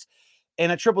hooks.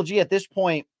 And a Triple G at this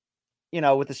point,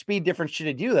 with the speed difference, should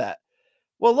he do that?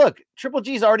 Well, look, Triple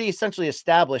G's already essentially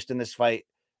established in this fight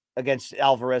against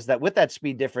Alvarez that with that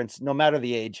speed difference, no matter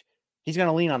the age, he's going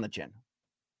to lean on the chin.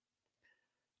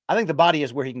 I think the body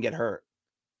is where he can get hurt.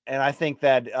 And I think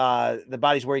that the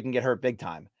body's where he can get hurt big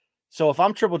time. So if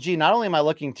I'm Triple G, not only am I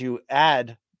looking to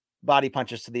add body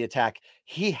punches to the attack,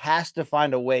 he has to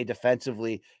find a way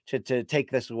defensively to take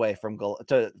this away from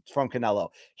Canelo.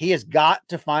 He has got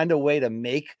to find a way to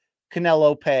make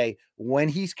Canelo pay when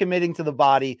he's committing to the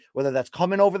body, whether that's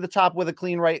coming over the top with a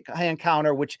clean right hand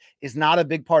counter, which is not a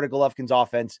big part of Golovkin's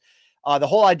offense. The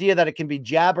whole idea that it can be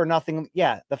jab or nothing.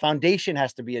 Yeah, the foundation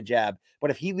has to be a jab.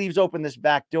 But if he leaves open this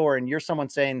back door and you're someone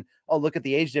saying, oh, look at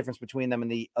the age difference between them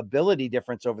and the ability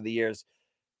difference over the years,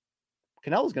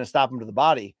 Canelo's going to stop him to the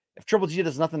body. If Triple G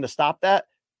does nothing to stop that,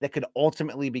 that could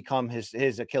ultimately become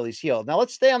his Achilles heel. Now,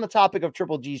 let's stay on the topic of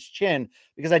Triple G's chin,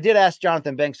 because I did ask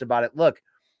Jonathan Banks about it. Look,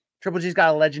 Triple G's got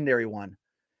a legendary one.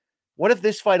 What if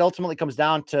this fight ultimately comes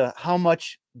down to how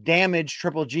much damage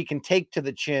Triple G can take to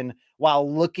the chin while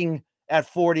looking at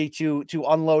 40 to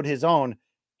unload his own?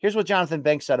 Here's what Jonathan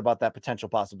Banks said about that potential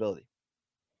possibility.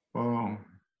 I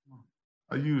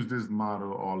use this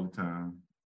motto all the time.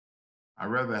 I'd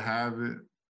rather have it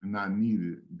and not need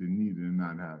it than need it and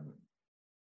not have it.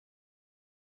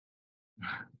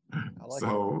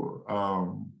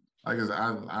 I guess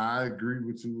I agree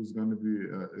with you. It's gonna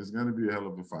be a hell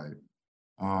of a fight.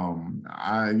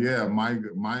 My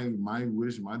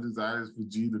wish, my desire is for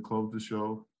G to close the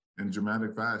show in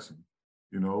dramatic fashion,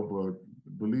 but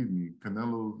believe me,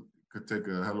 Canelo could take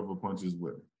a hell of a punch as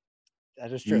well.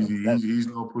 That is true. He's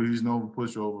no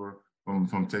pushover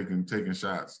from taking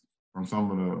shots from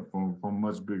from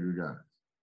much bigger guys.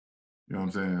 You know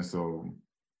what I'm saying? So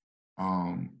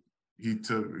he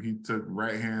took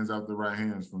right hands after right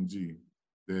hands from G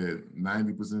that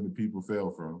 90% of people fell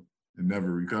from and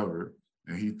never recovered.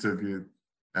 And he took it,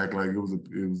 act like it was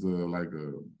like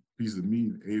a piece of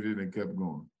meat, ate it, and kept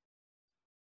going.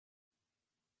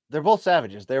 They're both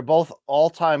savages. They're both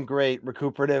all-time great,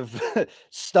 recuperative,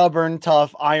 stubborn,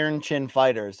 tough, iron chin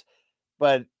fighters.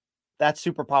 But that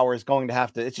superpower is going to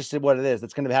have to, it's just what it is.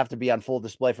 It's going to have to be on full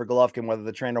display for Golovkin, whether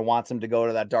the trainer wants him to go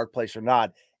to that dark place or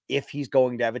not, if he's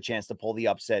going to have a chance to pull the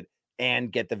upset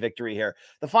and get the victory here.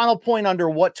 The final point under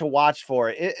what to watch for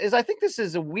is I think this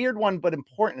is a weird one, but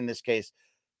important in this case.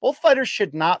 Both fighters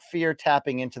should not fear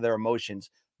tapping into their emotions.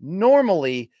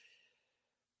 Normally,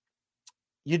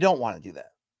 you don't want to do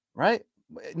that, right?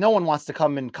 No one wants to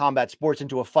come in combat sports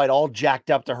into a fight all jacked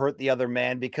up to hurt the other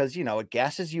man because, it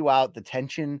gasses you out, the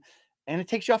tension, and it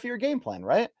takes you off of your game plan,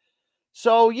 right?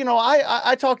 So,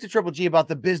 I talked to Triple G about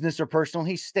the business or personal.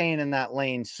 He's staying in that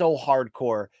lane so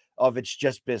hardcore of it's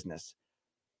just business.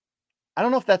 I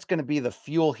don't know if that's going to be the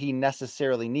fuel he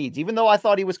necessarily needs, even though I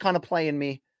thought he was kind of playing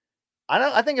me.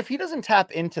 I think if he doesn't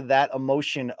tap into that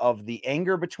emotion of the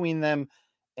anger between them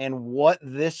and what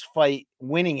this fight,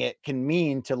 winning it, can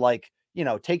mean to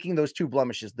taking those two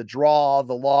blemishes, the draw,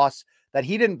 the loss that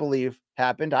he didn't believe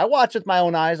happened. I watched with my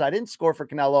own eyes. I didn't score for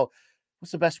Canelo.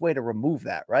 What's the best way to remove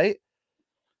that, right?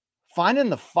 Finding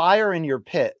the fire in your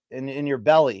pit, in your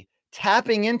belly,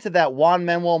 tapping into that Juan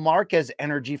Manuel Marquez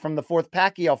energy from the fourth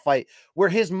Pacquiao fight, where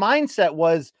his mindset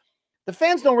was, the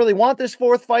fans don't really want this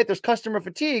fourth fight. There's customer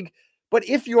fatigue. But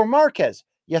if you're Marquez,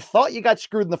 you thought you got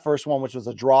screwed in the first one, which was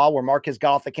a draw where Marquez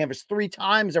got off the canvas 3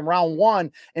 times in round 1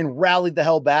 and rallied the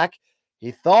hell back.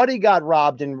 He thought he got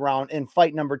robbed in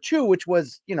fight number 2, which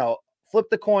was, flip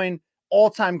the coin,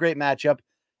 all-time great matchup.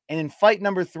 And in fight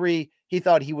number 3, he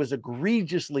thought he was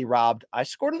egregiously robbed. I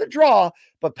scored the draw,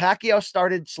 but Pacquiao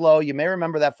started slow. You may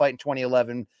remember that fight in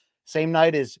 2011. Same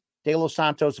night as De Los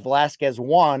Santos Velasquez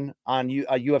won on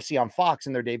UFC on Fox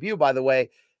in their debut, by the way.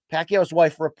 Pacquiao's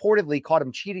wife reportedly caught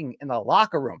him cheating in the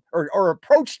locker room or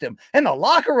approached him in the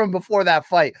locker room before that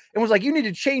fight and was like, you need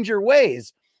to change your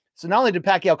ways. So not only did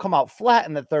Pacquiao come out flat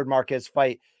in the third Marquez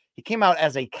fight, he came out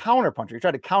as a counterpuncher. He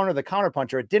tried to counter the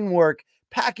counterpuncher. It didn't work.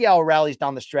 Pacquiao rallies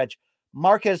down the stretch.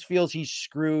 Marquez feels he's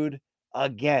screwed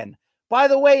again. By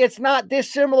the way, it's not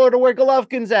dissimilar to where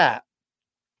Golovkin's at.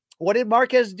 What did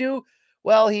Marquez do?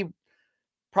 Well, he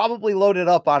probably loaded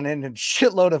up on a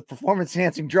shitload of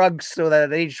performance-enhancing drugs so that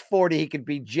at age 40, he could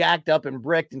be jacked up and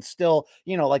bricked and still,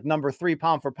 like number 3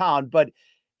 pound for pound. But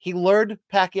he lured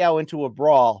Pacquiao into a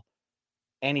brawl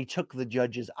and he took the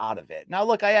judges out of it. Now,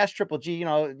 look, I asked Triple G, you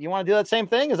want to do that same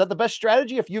thing? Is that the best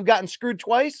strategy if you've gotten screwed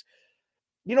twice?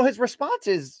 His response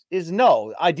is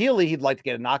no. Ideally, he'd like to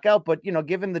get a knockout, but,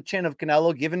 given the chin of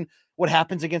Canelo, given what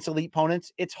happens against elite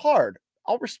opponents, it's hard.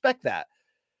 I'll respect that.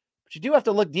 But you do have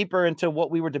to look deeper into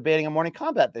what we were debating in Morning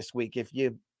Combat this week.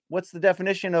 What's the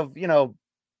definition of,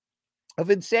 of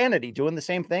insanity? Doing the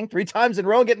same thing 3 times in a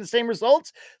row, getting the same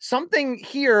results? Something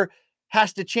here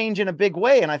has to change in a big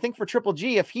way. And I think for Triple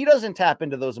G, if he doesn't tap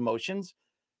into those emotions,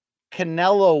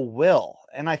 Canelo will.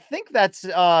 And I think that's,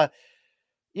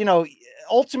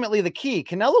 ultimately the key.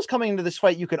 Canelo's coming into this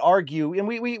fight, you could argue, and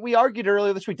we argued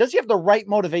earlier this week, does he have the right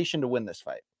motivation to win this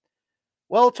fight?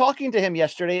 Well, talking to him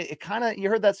yesterday, you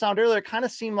heard that sound earlier, it kind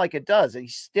of seemed like it does.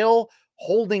 He's still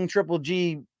holding Triple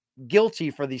G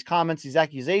guilty for these comments, these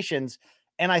accusations.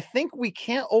 And I think we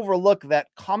can't overlook that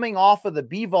coming off of the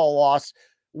Bivol loss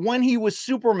when he was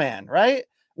Superman, right?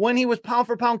 When he was pound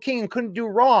for pound king and couldn't do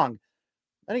wrong.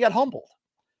 Then he got humbled.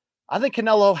 I think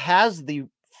Canelo has the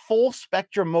full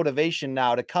spectrum motivation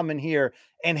now to come in here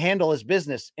and handle his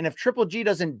business. And if Triple G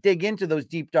doesn't dig into those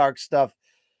deep, dark stuff,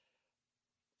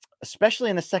 especially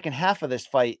in the second half of this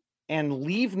fight, and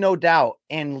leave no doubt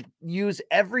and use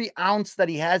every ounce that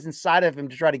he has inside of him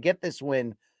to try to get this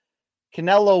win,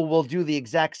 Canelo will do the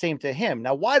exact same to him.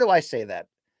 Now, why do I say that?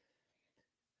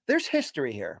 There's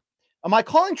history here. Am I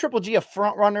calling Triple G a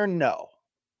front runner? No.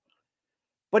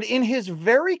 But in his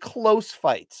very close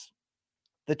fights,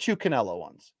 the 2 Canelo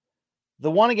ones,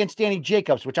 the one against Danny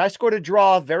Jacobs, which I scored a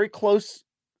draw, very close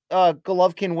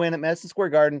Golovkin win at Madison Square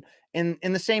Garden, in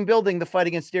the same building, the fight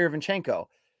against Derevyanchenko.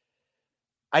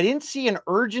 I didn't see an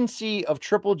urgency of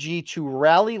Triple G to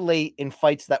rally late in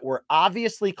fights that were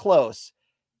obviously close.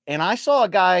 And I saw a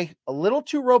guy a little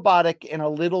too robotic and a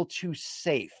little too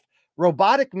safe.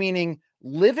 Robotic meaning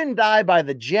live and die by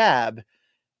the jab,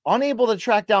 unable to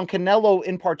track down Canelo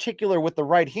in particular with the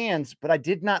right hands, but I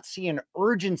did not see an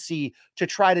urgency to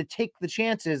try to take the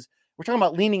chances. We're talking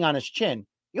about leaning on his chin.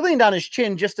 He leaned on his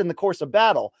chin just in the course of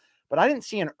battle, but I didn't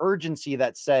see an urgency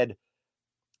that said,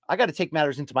 I got to take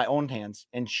matters into my own hands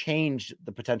and change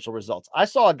the potential results. I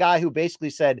saw a guy who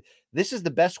basically said, this is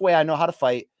the best way I know how to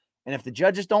fight. And if the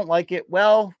judges don't like it,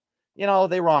 well,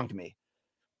 they wronged me.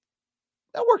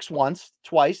 That works once,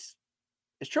 twice.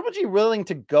 Is Triple G willing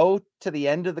to go to the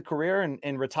end of the career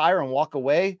and retire and walk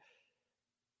away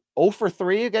 0 for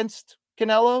 3 against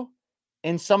Canelo?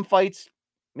 In some fights,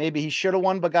 maybe he should have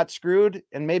won but got screwed.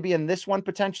 And maybe in this one,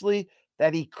 potentially,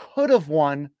 that he could have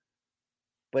won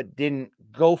but didn't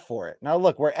go for it. Now,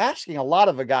 look, we're asking a lot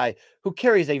of a guy who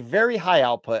carries a very high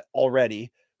output already,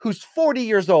 who's 40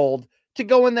 years old, to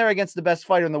go in there against the best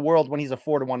fighter in the world when he's a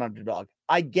 4-1 underdog.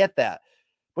 I get that.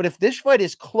 But if this fight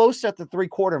is close at the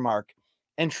 3/4 mark,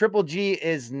 and Triple G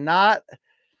is not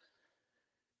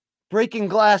breaking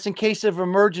glass in case of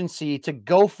emergency to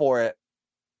go for it,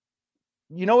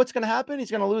 you know what's going to happen?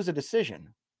 He's going to lose a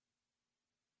decision.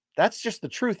 That's just the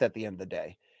truth at the end of the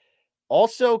day.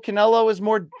 Also, Canelo is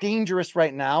more dangerous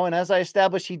right now, and as I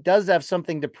established, he does have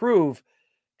something to prove.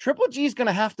 Triple G is going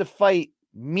to have to fight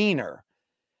meaner.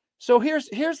 So here's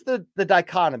the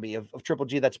dichotomy of Triple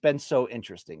G that's been so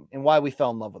interesting and why we fell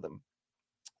in love with him.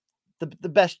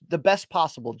 The best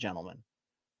possible gentleman,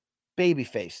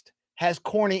 baby-faced, has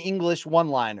corny English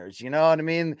one-liners, you know what I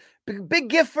mean? Big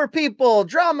gift for people,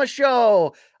 drama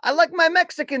show, I like my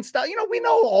Mexican style. We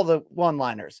know all the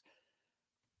one-liners.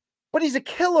 But he's a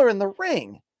killer in the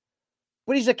ring.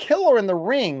 But he's a killer in the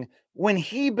ring when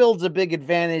he builds a big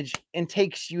advantage and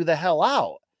takes you the hell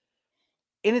out.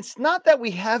 And it's not that we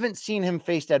haven't seen him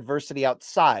face adversity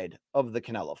outside of the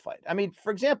Canelo fight. I mean,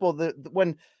 for example,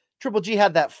 when Triple G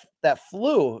had that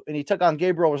flu and he took on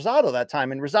Gabriel Rosado that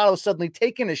time, and Rosado suddenly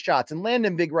taking his shots and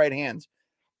landing big right hands,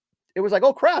 it was like,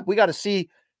 oh crap, we got to see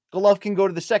Golovkin go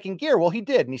to the second gear. Well, he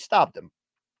did, and he stopped him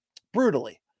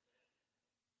brutally.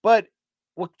 But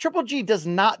what Triple G does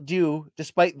not do,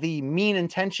 despite the mean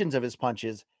intentions of his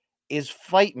punches, is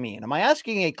fight mean. Am I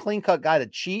asking a clean-cut guy to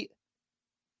cheat?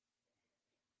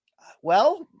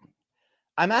 Well,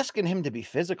 I'm asking him to be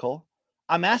physical.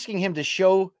 I'm asking him to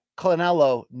show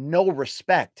Canelo no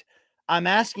respect. I'm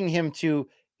asking him to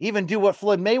even do what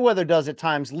Floyd Mayweather does at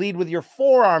times, lead with your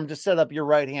forearm to set up your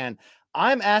right hand.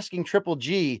 I'm asking Triple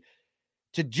G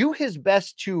to do his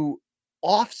best to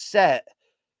offset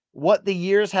what the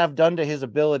years have done to his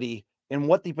ability and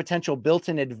what the potential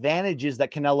built-in advantages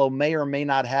that Canelo may or may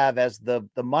not have as the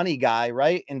money guy,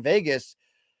 right, in Vegas,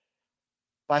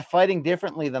 by fighting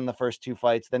differently than the first 2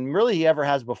 fights than really he ever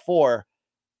has before,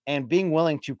 and being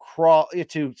willing to crawl,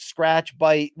 to scratch,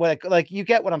 bite, like you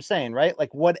get what I'm saying, right?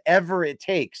 Like whatever it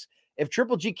takes. If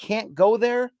Triple G can't go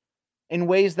there in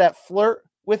ways that flirt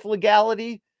with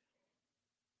legality,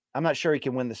 I'm not sure he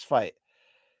can win this fight.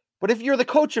 But if you're the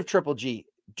coach of Triple G,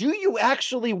 do you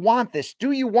actually want this?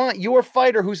 Do you want your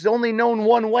fighter who's only known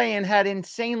one way and had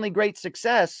insanely great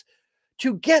success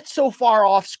to get so far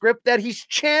off script that he's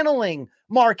channeling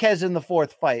Marquez in the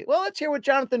fourth fight? Well, let's hear what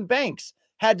Jonathan Banks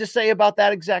had to say about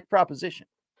that exact proposition.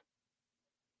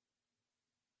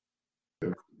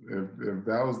 If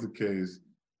that was the case,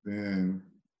 then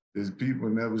his people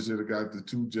never should have got the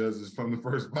 2 judges from the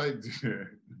first fight to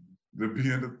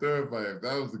be in the third fight, if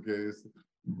that was the case.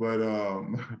 But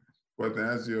to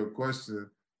answer your question,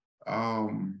 nah,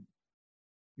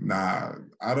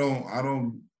 I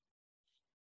don't.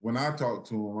 When I talk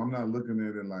to him, I'm not looking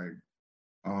at it like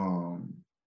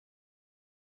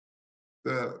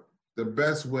the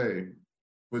best way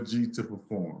for G to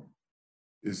perform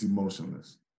is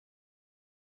emotionless.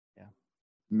 Yeah.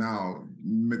 Now,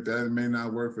 that may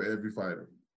not work for every fighter,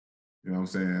 you know what I'm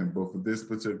saying? But for this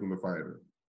particular fighter,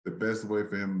 the best way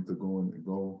for him to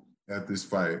go at this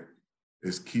fight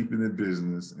is keeping it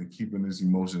business and keeping his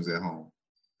emotions at home.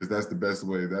 Because that's the best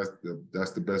way,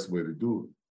 that's the best way to do it.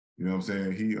 You know what I'm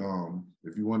saying? He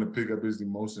if you want to pick up his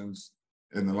emotions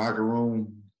in the locker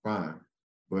room, fine.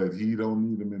 But he don't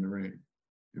need them in the ring.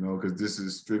 You know, because this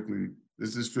is strictly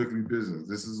business.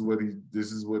 This is what he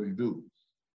do.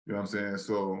 You know what I'm saying?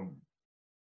 So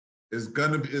it's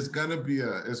gonna be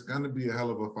a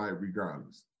hell of a fight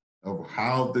regardless of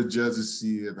how the judges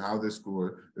see it, how they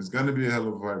score. It's gonna be a hell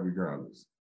of a fight regardless.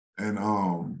 And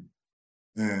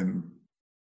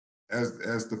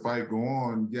as the fight go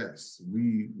on, yes,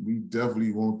 we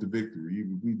definitely want the victory.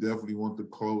 We definitely want to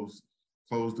close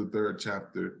the third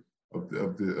chapter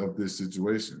of this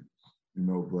situation, you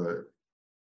know. But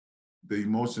the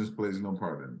emotions plays no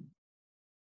part in it.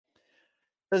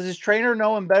 Does his trainer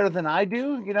know him better than I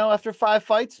do? You know, after 5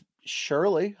 fights,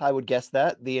 surely I would guess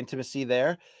that the intimacy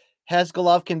there. Has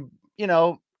Golovkin, you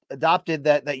know, adopted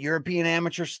that European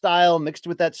amateur style mixed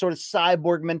with that sort of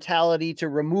cyborg mentality to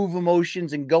remove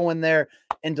emotions and go in there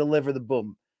and deliver the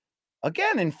boom.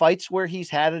 Again, in fights where he's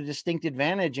had a distinct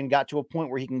advantage and got to a point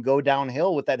where he can go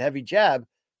downhill with that heavy jab.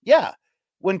 Yeah.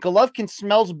 When Golovkin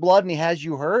smells blood and he has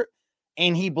you hurt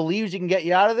and he believes he can get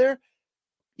you out of there,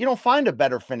 you don't find a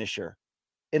better finisher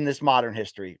in this modern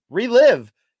history.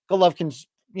 Relive Golovkin's,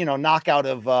 you know, knockout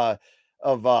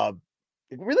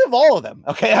relive all of them.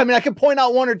 Okay. I mean, I can point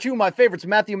out 1 or 2 of my favorites.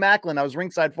 Matthew Macklin, I was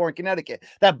ringside for in Connecticut.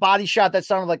 That body shot that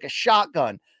sounded like a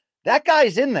shotgun. That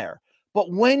guy's in there.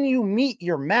 But when you meet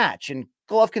your match, and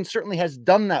Golovkin certainly has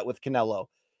done that with Canelo,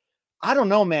 I don't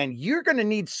know, man, you're going to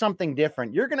need something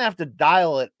different. You're going to have to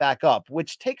dial it back up,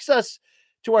 which takes us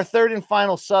to our third and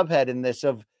final subhead in this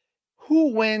of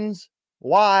who wins,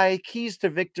 why, keys to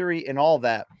victory, and all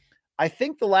that. I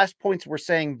think the last points we're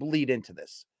saying bleed into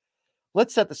this.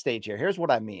 Let's set the stage here. Here's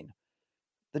what I mean.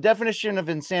 The definition of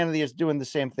insanity is doing the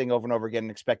same thing over and over again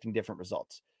and expecting different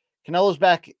results. Canelo's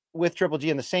back with Triple G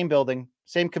in the same building,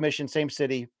 same commission, same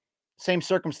city, same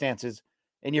circumstances.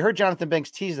 And you heard Jonathan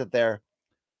Banks tease it there.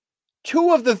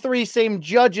 2 of the 3 same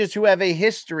judges who have a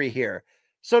history here.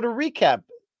 So to recap,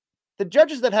 the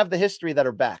judges that have the history that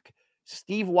are back,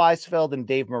 Steve Weisfeld and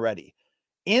Dave Moretti.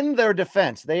 In their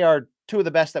defense, they are 2 of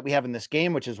the best that we have in this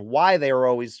game, which is why they are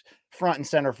always front and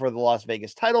center for the Las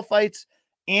Vegas title fights.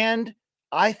 And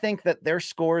I think that their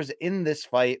scores in this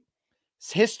fight's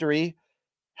history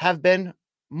have been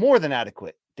more than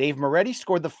adequate. Dave Moretti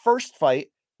scored the first fight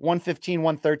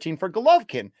 115-113 for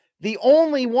Golovkin, the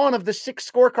only one of the 6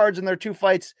 scorecards in their 2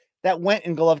 fights that went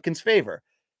in Golovkin's favor.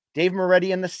 Dave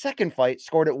Moretti in the second fight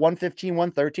scored at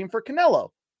 115-113 for Canelo.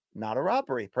 Not a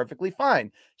robbery, perfectly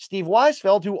fine. Steve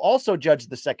Weisfeld, who also judged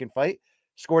the second fight,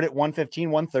 scored at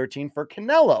 115-113 for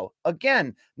Canelo.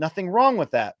 Again, nothing wrong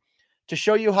with that. To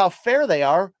show you how fair they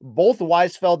are, both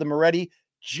Weisfeld and Moretti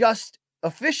just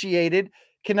officiated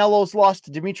Canelo's loss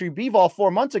to Dimitri Bivol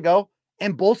 4 months ago,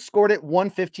 and both scored at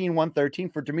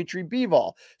 115-113 for Dimitri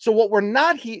Bivol. So what we're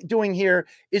not doing here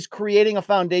is creating a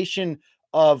foundation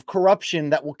of corruption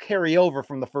that will carry over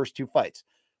from the first 2 fights.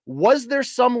 Was there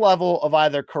some level of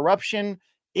either corruption,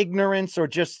 ignorance, or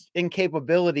just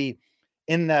incapability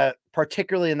in the,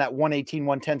 particularly in that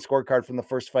 118-110 scorecard from the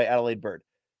first fight, Adelaide Bird?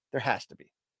 There has to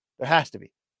be. There has to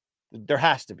be. There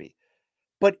has to be.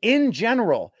 But in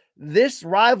general, this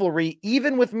rivalry,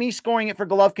 even with me scoring it for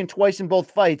Golovkin twice in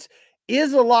both fights,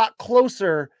 is a lot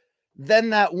closer than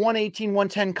that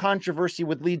 118-110 controversy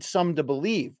would lead some to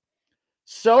believe.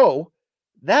 So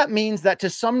that means that to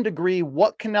some degree,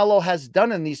 what Canelo has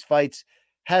done in these fights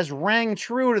has rang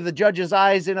true to the judge's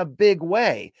eyes in a big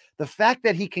way. The fact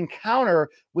that he can counter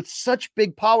with such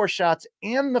big power shots,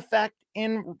 and the fact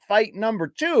in fight number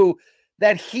 2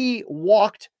 that he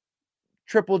walked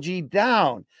Triple G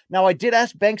down. Now, I did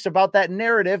ask Banks about that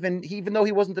narrative, and even though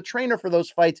he wasn't the trainer for those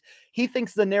fights, he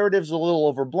thinks the narrative's a little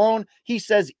overblown. He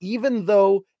says even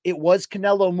though it was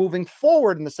Canelo moving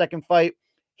forward in the second fight,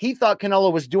 he thought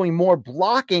Canelo was doing more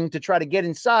blocking to try to get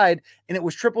inside, and it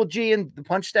was Triple G, and the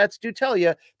punch stats do tell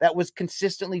you, that was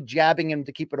consistently jabbing him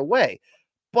to keep it away.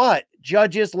 But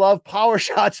judges love power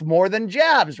shots more than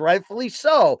jabs, rightfully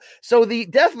so. So the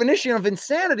definition of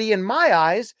insanity in my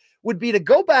eyes would be to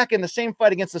go back in the same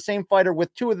fight against the same fighter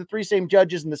with 2 of the 3 same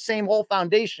judges and the same whole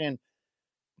foundation,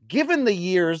 given the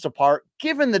years apart,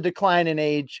 given the decline in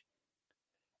age,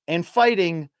 and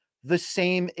fighting the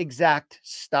same exact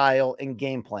style and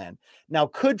game plan. Now,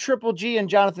 could Triple G and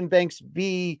Jonathan Banks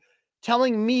be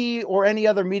telling me or any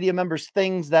other media members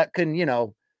things that can,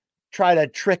 try to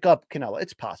trick up Canelo?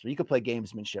 It's possible. You could play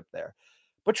gamesmanship there.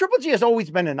 But Triple G has always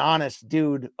been an honest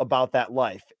dude about that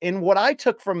life. And what I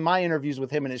took from my interviews with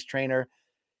him and his trainer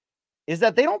is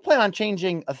that they don't plan on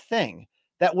changing a thing.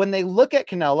 That when they look at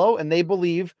Canelo and they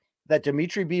believe that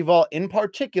Dimitri Bivol in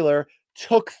particular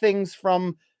took things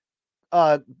from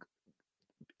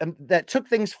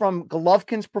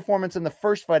Golovkin's performance in the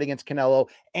first fight against Canelo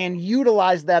and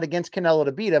utilized that against Canelo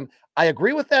to beat him. I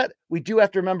agree with that. We do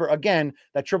have to remember, again,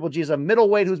 that Triple G is a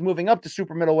middleweight who's moving up to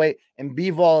super middleweight, and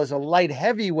Bivol is a light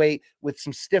heavyweight with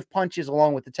some stiff punches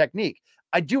along with the technique.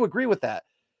 I do agree with that.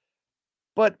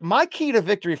 But my key to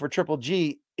victory for Triple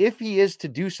G, if he is to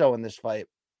do so in this fight,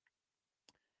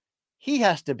 he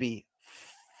has to be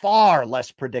far less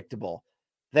predictable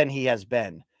than he has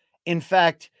been. In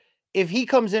fact, if he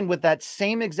comes in with that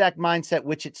same exact mindset,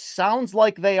 which it sounds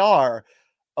like they are,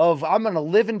 of I'm going to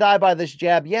live and die by this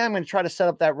jab. Yeah, I'm going to try to set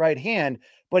up that right hand,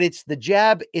 but it's the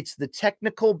jab, it's the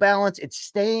technical balance, it's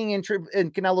staying in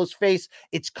Canelo's face,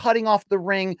 it's cutting off the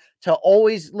ring to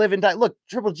always live and die. Look,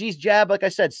 Triple G's jab, like I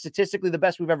said, statistically the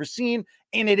best we've ever seen,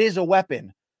 and it is a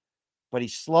weapon, but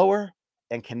he's slower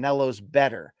and Canelo's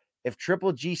better. If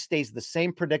Triple G stays the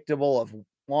same predictable of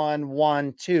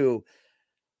 1-1-2,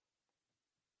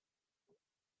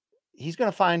 he's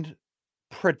going to find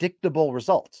predictable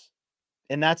results.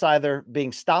 And that's either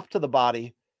being stopped to the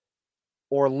body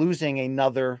or losing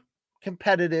another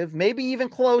competitive, maybe even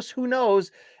close, who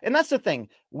knows? And that's the thing.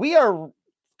 We are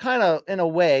kind of, in a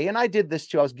way, and I did this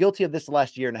too. I was guilty of this the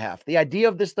last year and a half. The idea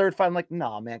of this third fight, I'm like,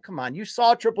 no, man, come on. You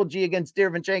saw Triple G against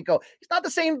Derevyanchenko. He's not the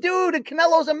same dude, and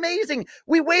Canelo's amazing.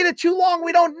 We waited too long.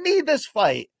 We don't need this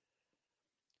fight.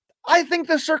 I think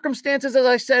the circumstances, as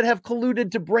I said, have colluded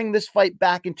to bring this fight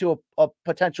back into a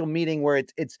potential meeting where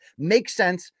it's makes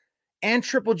sense, and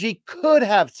Triple G could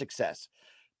have success,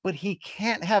 but he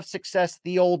can't have success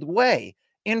the old way.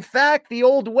 In fact, the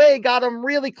old way got him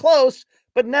really close,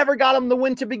 but never got him the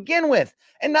win to begin with.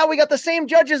 And now we got the same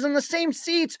judges in the same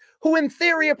seats who in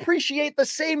theory appreciate the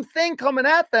same thing coming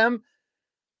at them.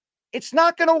 It's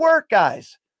not going to work,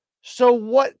 guys. So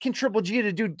what can Triple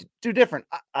G do different?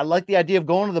 I like the idea of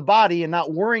going to the body and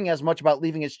not worrying as much about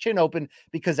leaving his chin open,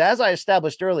 because as I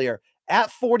established earlier, at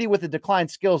 40 with the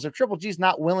declined skills, if Triple G's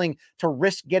not willing to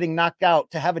risk getting knocked out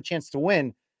to have a chance to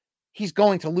win, he's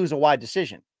going to lose a wide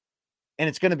decision. And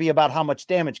it's going to be about how much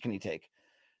damage can he take.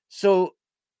 So,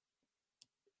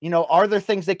 are there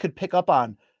things they could pick up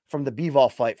on from the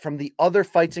Bivol fight, from the other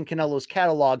fights in Canelo's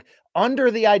catalog, under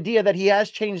the idea that he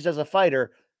has changed as a fighter?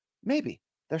 Maybe.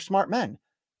 They're smart men.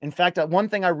 In fact, one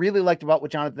thing I really liked about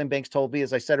what Jonathan Banks told me,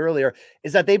 as I said earlier,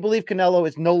 is that they believe Canelo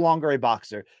is no longer a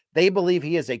boxer. They believe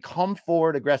he is a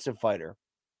come-forward, aggressive fighter.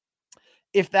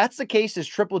 If that's the case, is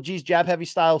Triple G's jab-heavy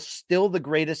style still the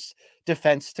greatest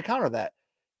defense to counter that?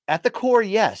 At the core,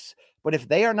 yes. But if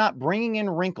they are not bringing in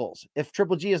wrinkles, if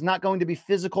Triple G is not going to be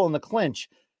physical in the clinch,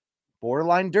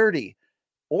 borderline dirty,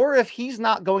 or if he's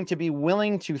not going to be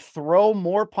willing to throw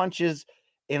more punches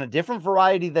in a different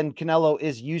variety than Canelo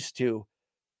is used to,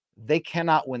 they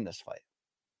cannot win this fight.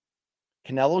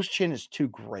 Canelo's chin is too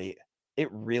great. It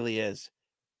really is.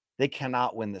 They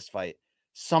cannot win this fight.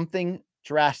 Something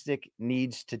drastic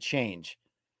needs to change.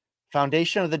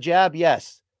 Foundation of the jab,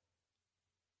 yes.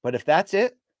 But if that's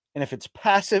it, and if it's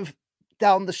passive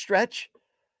down the stretch,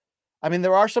 I mean,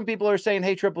 there are some people who are saying,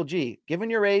 hey, Triple G, given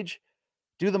your age,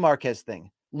 do the Marquez thing.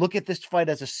 Look at this fight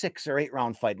as a 6 or 8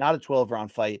 round fight, not a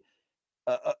 12-round fight.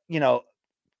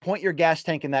 Point your gas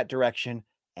tank in that direction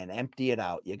and empty it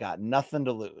out. You got nothing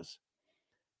to lose.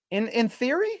 In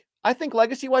theory, I think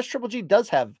legacy-wise, Triple G does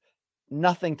have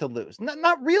nothing to lose.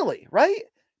 Not really, right?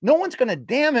 No one's going to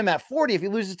damn him at 40 if he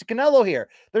loses to Canelo here.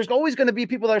 There's always going to be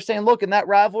people that are saying, look, in that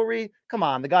rivalry, come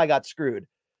on, the guy got screwed.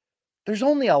 There's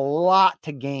only a lot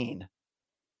to gain.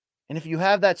 And if you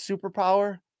have that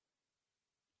superpower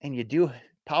and you do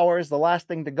Power is the last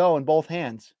thing to go in both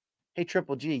hands. Hey,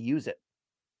 Triple G, use it.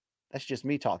 That's just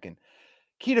me talking.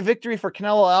 Key to victory for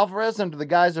Canelo Alvarez under the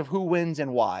guise of who wins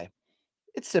and why.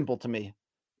 It's simple to me.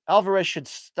 Alvarez should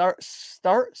start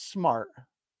smart,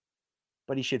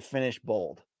 but he should finish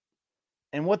bold.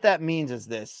 And what that means is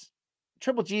this.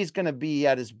 Triple G is going to be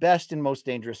at his best and most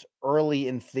dangerous early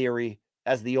in theory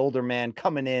as the older man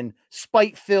coming in,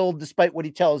 spite-filled despite what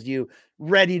he tells you,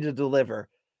 ready to deliver.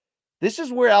 This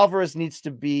is where Alvarez needs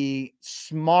to be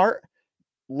smart,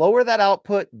 lower that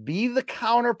output, be the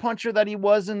counter puncher that he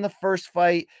was in the first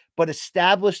fight, but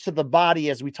established to the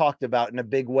body, as we talked about, in a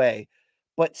big way.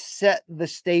 But set the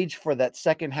stage for that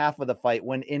second half of the fight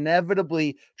when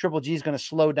inevitably Triple G is going to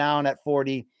slow down at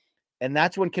 40. And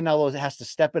that's when Canelo has to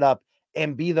step it up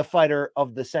and be the fighter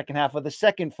of the second half of the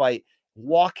second fight.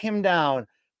 Walk him down,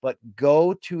 but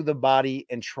go to the body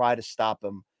and try to stop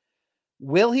him.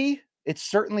 Will he? It's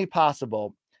certainly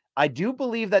possible. I do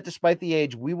believe that despite the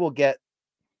age, we will get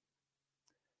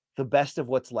the best of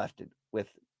what's left with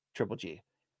Triple G.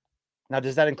 Now,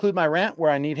 does that include my rant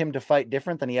where I need him to fight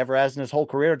different than he ever has in his whole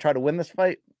career to try to win this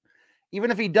fight?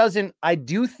 Even if he doesn't, I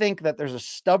do think that there's a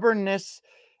stubbornness.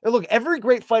 Look, every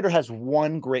great fighter has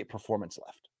one great performance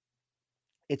left.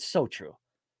 It's so true.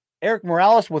 Eric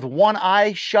Morales with one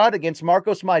eye shut against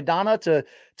Marcos Maidana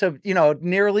to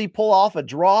nearly pull off a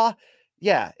draw.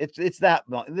 Yeah, it's that.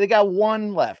 They got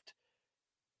one left.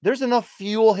 There's enough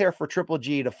fuel here for Triple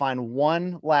G to find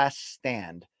one last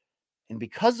stand. And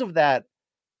because of that,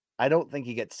 I don't think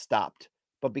he gets stopped.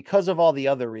 But because of all the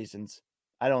other reasons,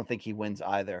 I don't think he wins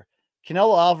either.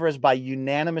 Canelo Alvarez by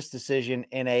unanimous decision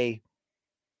in a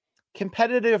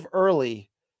competitive early,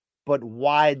 but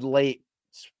wide late,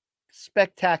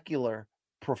 spectacular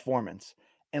performance.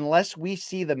 Unless we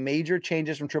see the major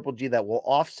changes from Triple G that will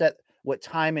offset what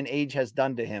time and age has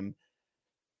done to him,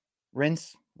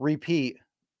 rinse, repeat,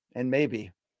 and maybe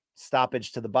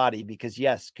stoppage to the body. Because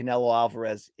yes, Canelo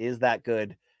Alvarez is that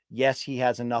good. Yes, he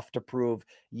has enough to prove.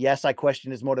 Yes, I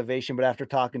question his motivation, but after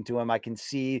talking to him, I can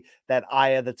see that eye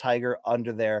of the tiger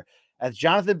under there. As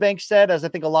Jonathan Banks said, as I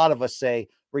think a lot of us say,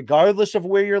 regardless of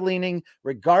where you're leaning,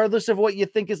 regardless of what you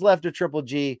think is left of Triple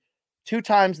G, 2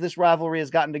 times this rivalry has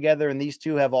gotten together, and these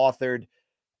two have authored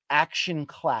action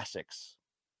classics.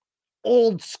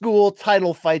 Old school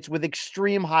title fights with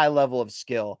extreme high level of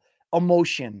skill,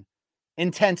 emotion,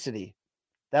 intensity.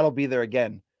 That'll be there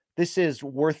again. This is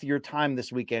worth your time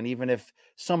this weekend, even if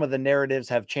some of the narratives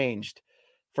have changed.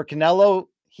 For Canelo,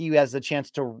 he has the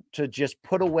chance to just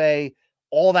put away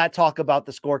all that talk about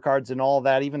the scorecards and all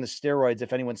that, even the steroids,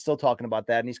 if anyone's still talking about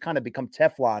that. And he's kind of become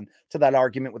Teflon to that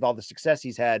argument with all the success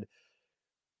he's had.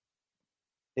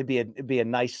 It'd be a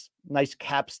nice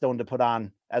capstone to put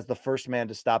on as the first man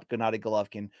to stop Gennady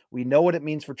Golovkin. We know what it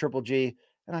means for Triple G,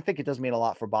 and I think it does mean a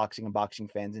lot for boxing and boxing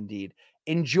fans indeed.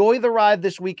 Enjoy the ride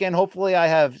this weekend. Hopefully I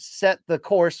have set the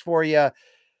course for you,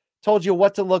 told you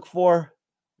what to look for,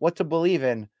 what to believe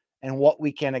in, and what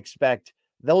we can expect.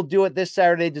 They'll do it this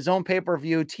Saturday, DAZN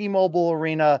pay-per-view, T-Mobile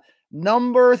Arena,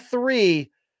 number 3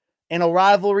 in a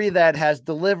rivalry that has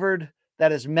delivered,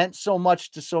 that has meant so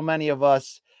much to so many of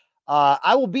us.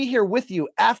 I will be here with you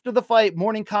after the fight,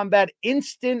 Morning Combat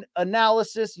instant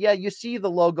analysis. Yeah, you see the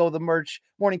logo, the merch,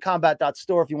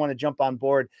 morningcombat.store if you want to jump on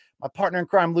board. My partner in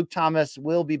crime, Luke Thomas,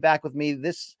 will be back with me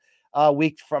this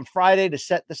week from Friday to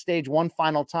set the stage one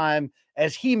final time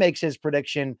as he makes his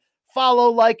prediction. Follow,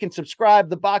 like, and subscribe.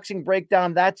 The Boxing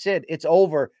Breakdown, that's it. It's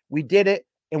over. We did it,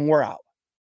 and we're out.